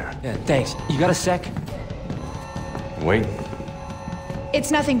back there. Yeah, thanks. You got a sec? Wait. It's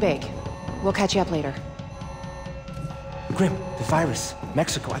nothing big. We'll catch you up later. Grim, the virus.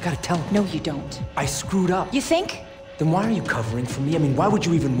 Mexico, I gotta tell him. No, you don't. I screwed up. You think? Then why are you covering for me? I mean, why would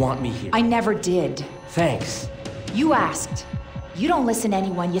you even want me here? I never did. Thanks. You asked. You don't listen to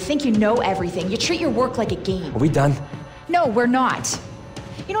anyone. You think you know everything. You treat your work like a game. Are we done? No, we're not.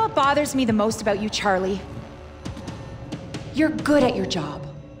 You know what bothers me the most about you, Charlie? You're good at your job.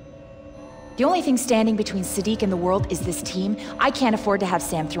 The only thing standing between Sadiq and the world is this team. I can't afford to have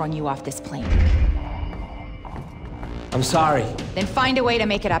Sam throwing you off this plane. I'm sorry. Then find a way to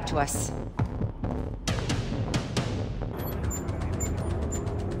make it up to us.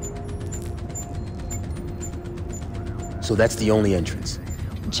 So that's the only entrance.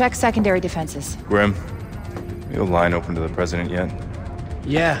 Check secondary defenses. Grim, you a line open to the president yet?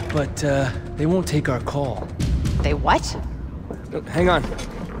 Yeah, but they won't take our call. They what? Hang on.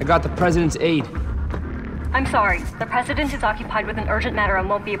 I got the president's aide. I'm sorry. The president is occupied with an urgent matter and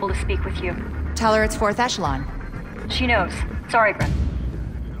won't be able to speak with you. Tell her it's 4th echelon. She knows. Sorry, Grim.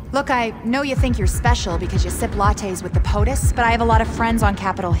 Look, I know you think you're special because you sip lattes with the POTUS, but I have a lot of friends on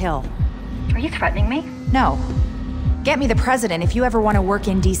Capitol Hill. Are you threatening me? No. Get me the president if you ever want to work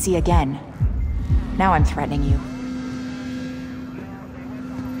in DC again. Now I'm threatening you.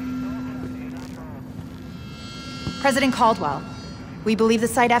 President Caldwell, we believe the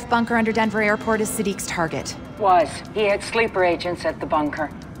Site F bunker under Denver Airport is Sadiq's target. He had sleeper agents at the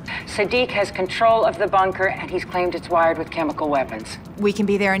bunker. Sadiq has control of the bunker, and he's claimed it's wired with chemical weapons. We can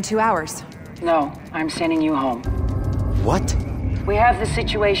be there in 2 hours. No, I'm sending you home. What? We have the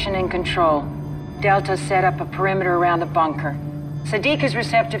situation in control. Delta set up a perimeter around the bunker. Sadiq is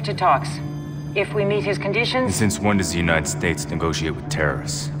receptive to talks. If we meet his And conditions, since when does the United States negotiate with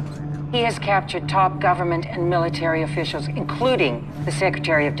terrorists? he has captured top government and military officials, including the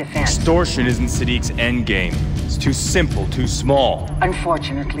Secretary of Defense. Extortion isn't Sadiq's endgame. It's too simple, too small.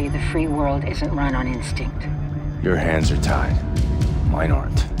 Unfortunately, the free world isn't run on instinct. Your hands are tied. Mine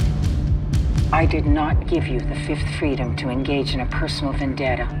aren't. I did not give you the fifth freedom to engage in a personal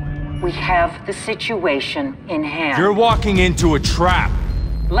vendetta. We have the situation in hand. You're walking into a trap.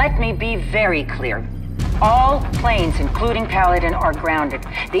 Let me be very clear. All planes, including Paladin, are grounded.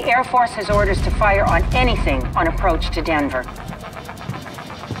 The Air Force has orders to fire on anything on approach to Denver.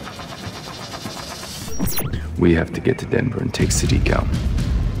 We have to get to Denver and take Sadiq out.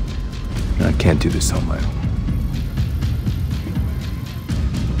 I can't do this on my own.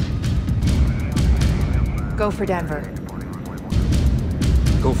 Go for Denver.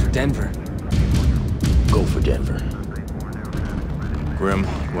 Go for Denver. Go for Denver. Grim,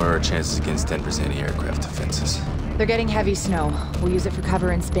 what are our chances against Denver's anti-aircraft defenses? They're getting heavy snow. We'll use it for cover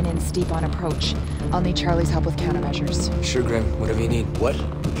and spin in steep on approach. I'll need Charlie's help with countermeasures. Sure, Grim. Whatever you need. What?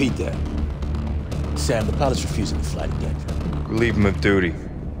 Repeat that. Sam, the pilot's refusing to fly to Denver. Relieve him of duty.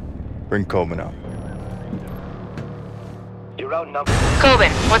 Bring Coben up. You're outnumbered.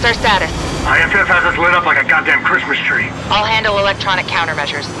 Coben, what's our status? IFF has us lit up like a goddamn Christmas tree. I'll handle electronic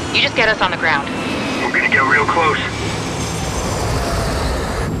countermeasures. You just get us on the ground. We're gonna get real close.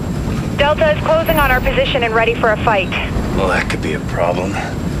 Delta is closing on our position and ready for a fight. Well, that could be a problem.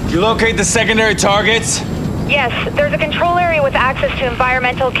 You locate the secondary targets? Yes, there's a control area with access to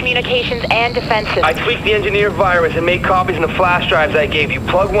environmental, communications, and defenses. I tweaked the engineered virus and made copies in the flash drives I gave you.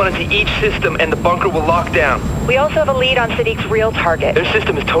 Plug one into each system and the bunker will lock down. We also have a lead on Sadiq's real target. Their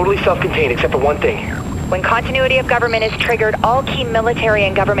system is totally self-contained except for one thing. When continuity of government is triggered, all key military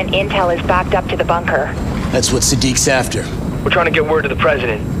and government intel is backed up to the bunker. That's what Sadiq's after. We're trying to get word to the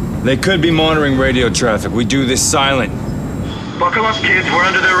president. They could be monitoring radio traffic. We do this silent. Buckle up, kids. We're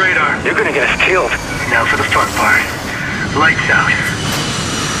under their radar. You're gonna get us killed. Now for the fun part. Lights out.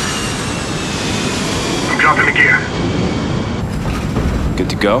 I'm dropping the gear. Good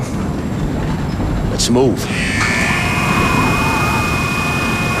to go? Let's move.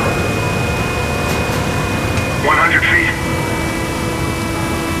 $100 feet.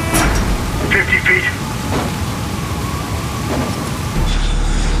 50 feet.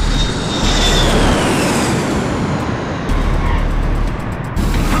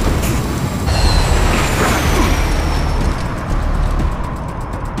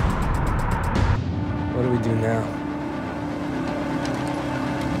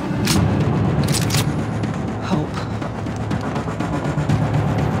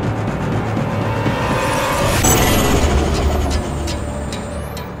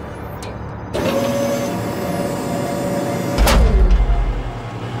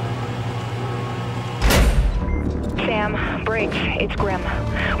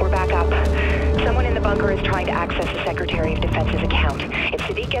 the bunker is trying to access the Secretary of Defense's account. If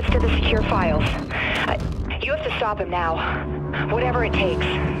Sadiq gets to the secure files, you have to stop him now. Whatever it takes.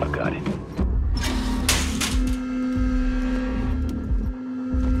 I got it.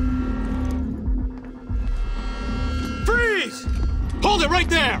 Freeze! Hold it right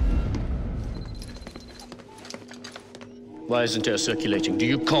there! Why isn't air circulating? Do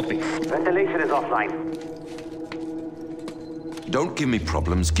you copy? Ventilation is offline. Don't give me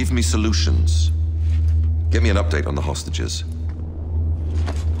problems, give me solutions. Get me an update on the hostages.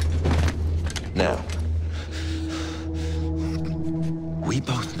 Now, we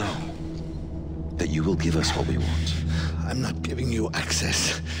both know that you will give us what we want. I'm not giving you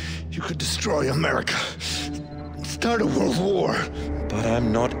access. You could destroy America. Start a world war. But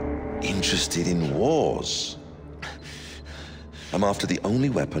I'm not interested in wars. I'm after the only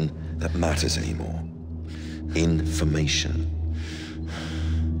weapon that matters anymore. Information.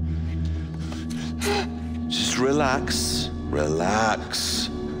 Just relax. Relax.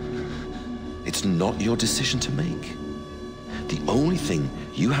 It's not your decision to make. The only thing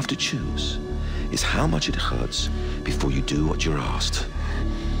you have to choose is how much it hurts before you do what you're asked.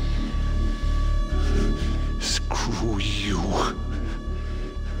 Screw you.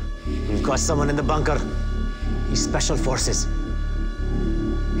 We've got someone in the bunker. He's Special Forces.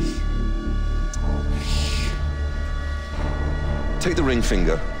 Take the ring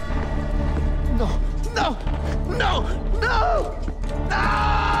finger. No, no, no, no, no!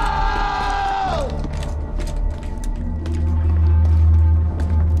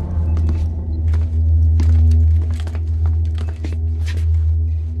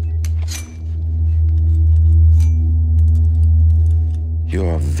 You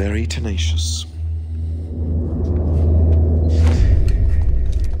are very tenacious.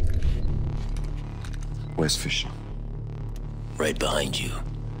 Where's Fisher? Right behind you.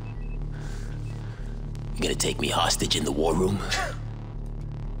 You gonna take me hostage in the war room?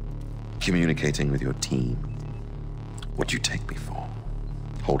 Communicating with your team. What do you take me for?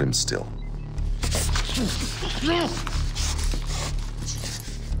 Hold him still.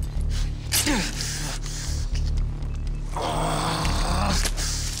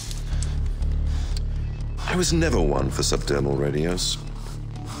 I was never one for subdermal radios.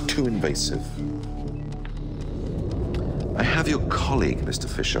 Too invasive. I have your colleague, Mr.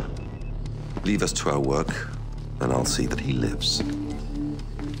 Fisher. Leave us to our work, and I'll see that he lives.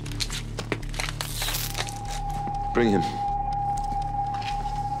 Bring him.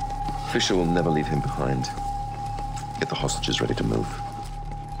 Fisher will never leave him behind. Get the hostages ready to move.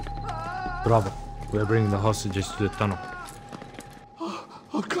 Bravo. We're bringing the hostages to the tunnel.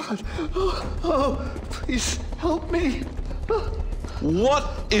 Oh, God. Oh, please help me.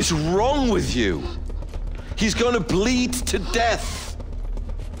 What is wrong with you? He's going to bleed to death.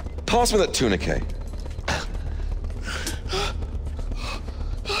 Pass me that tourniquet.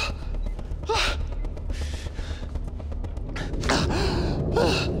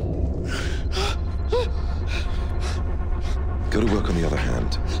 Go to work on the other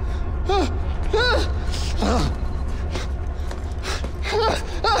hand.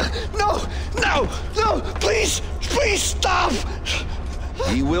 No! No! No! Please! Please stop!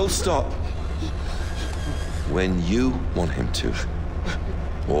 He will stop when you want him to.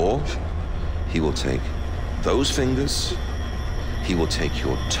 Or he will take those fingers, he will take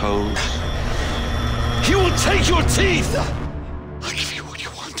your toes, he will take your teeth! I'll give you what you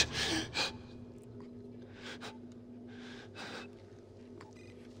want.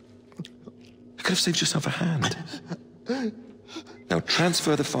 You could have saved yourself a hand. Now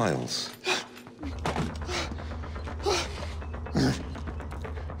transfer the files.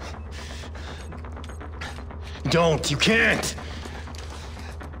 Don't, you can't.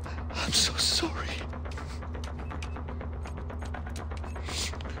 I'm so sorry.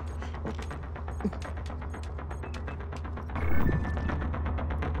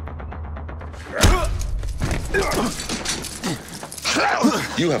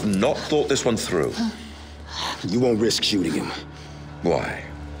 You have not thought this one through. You won't risk shooting him. Why?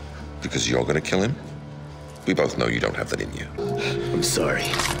 Because you're gonna kill him? We both know you don't have that in you. I'm sorry.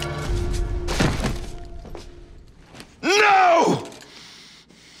 No!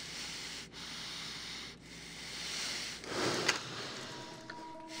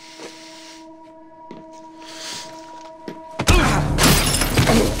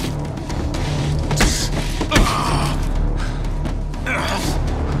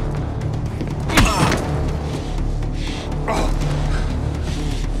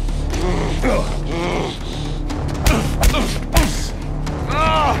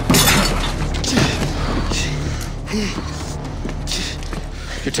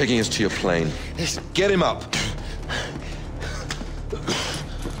 taking us to your plane. Get him up.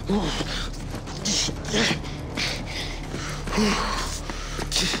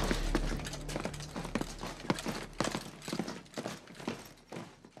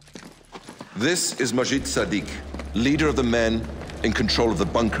 This is Majid Sadiq, leader of the men in control of the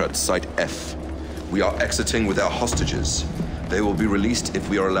bunker at Site F. We are exiting with our hostages. They will be released if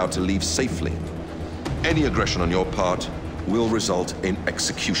we are allowed to leave safely. Any aggression on your part will result in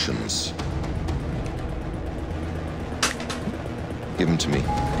executions. Give him to me.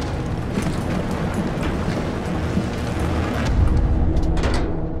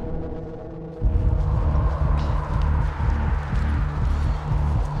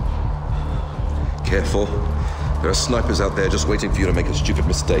 Careful. There are snipers out there just waiting for you to make a stupid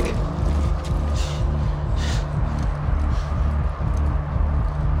mistake.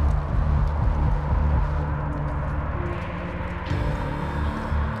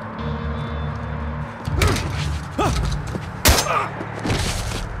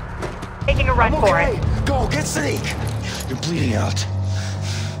 Taking a run for it. Go, get Sadiq! You're bleeding out.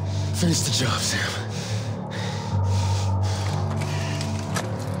 Finish the job, Sam.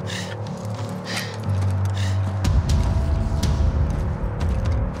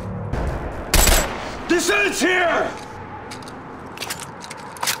 This ends here!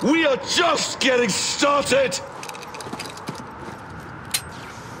 We are just getting started!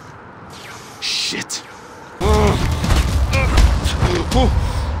 Shit.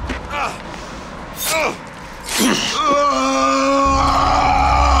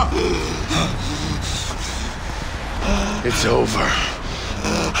 It's over.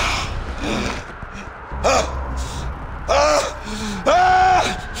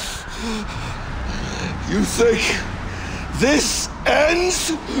 You think this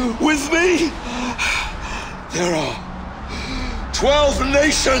ends with me? There are 12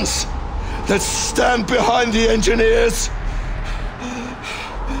 nations that stand behind the engineers.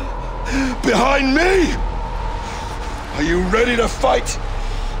 Behind me! Are you ready to fight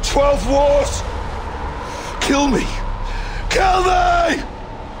 12 wars? Kill me! Kill me!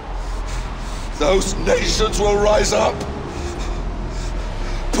 Those nations will rise up.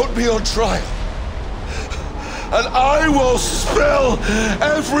 Put me on trial. And I will spill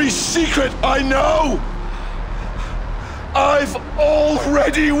every secret I know. I've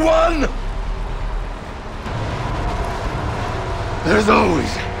already won. There's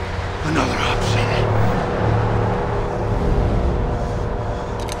always another option.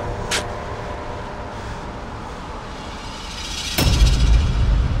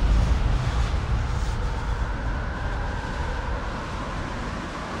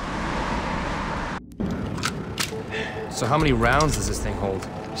 So how many rounds does this thing hold?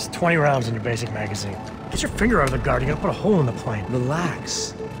 It's 20 rounds in your basic magazine. Get your finger out of the guard, you're gonna put a hole in the plane.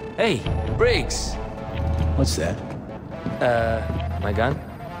 Relax. Hey, Briggs! What's that? My gun?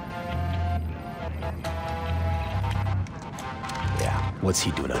 Yeah, what's he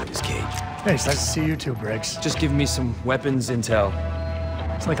doing out of his cage? Hey, it's nice to see you too, Briggs. Just give me some weapons intel.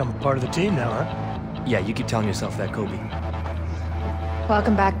 It's like I'm part of the team now, huh? Yeah, you keep telling yourself that, Kobe.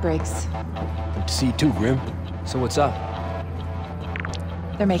 Welcome back, Briggs. Good to see you too, Grim. So what's up?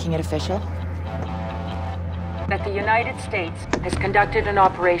 They're making it official. That the United States has conducted an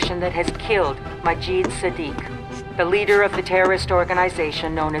operation that has killed Majid Sadiq, the leader of the terrorist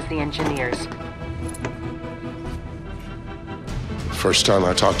organization known as the Engineers. First time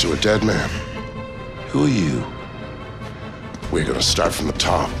I talked to a dead man. Who are you? We're gonna start from the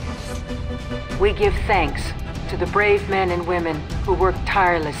top. We give thanks to the brave men and women who work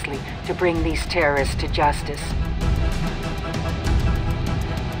tirelessly to bring these terrorists to justice.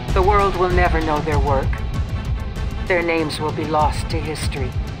 The world will never know their work. Their names will be lost to history.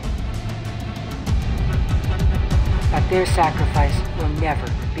 But their sacrifice will never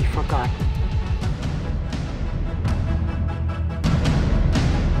be forgotten.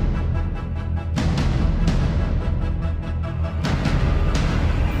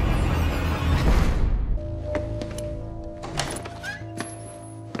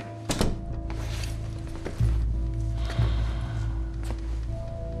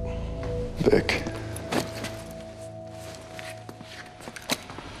 Vic.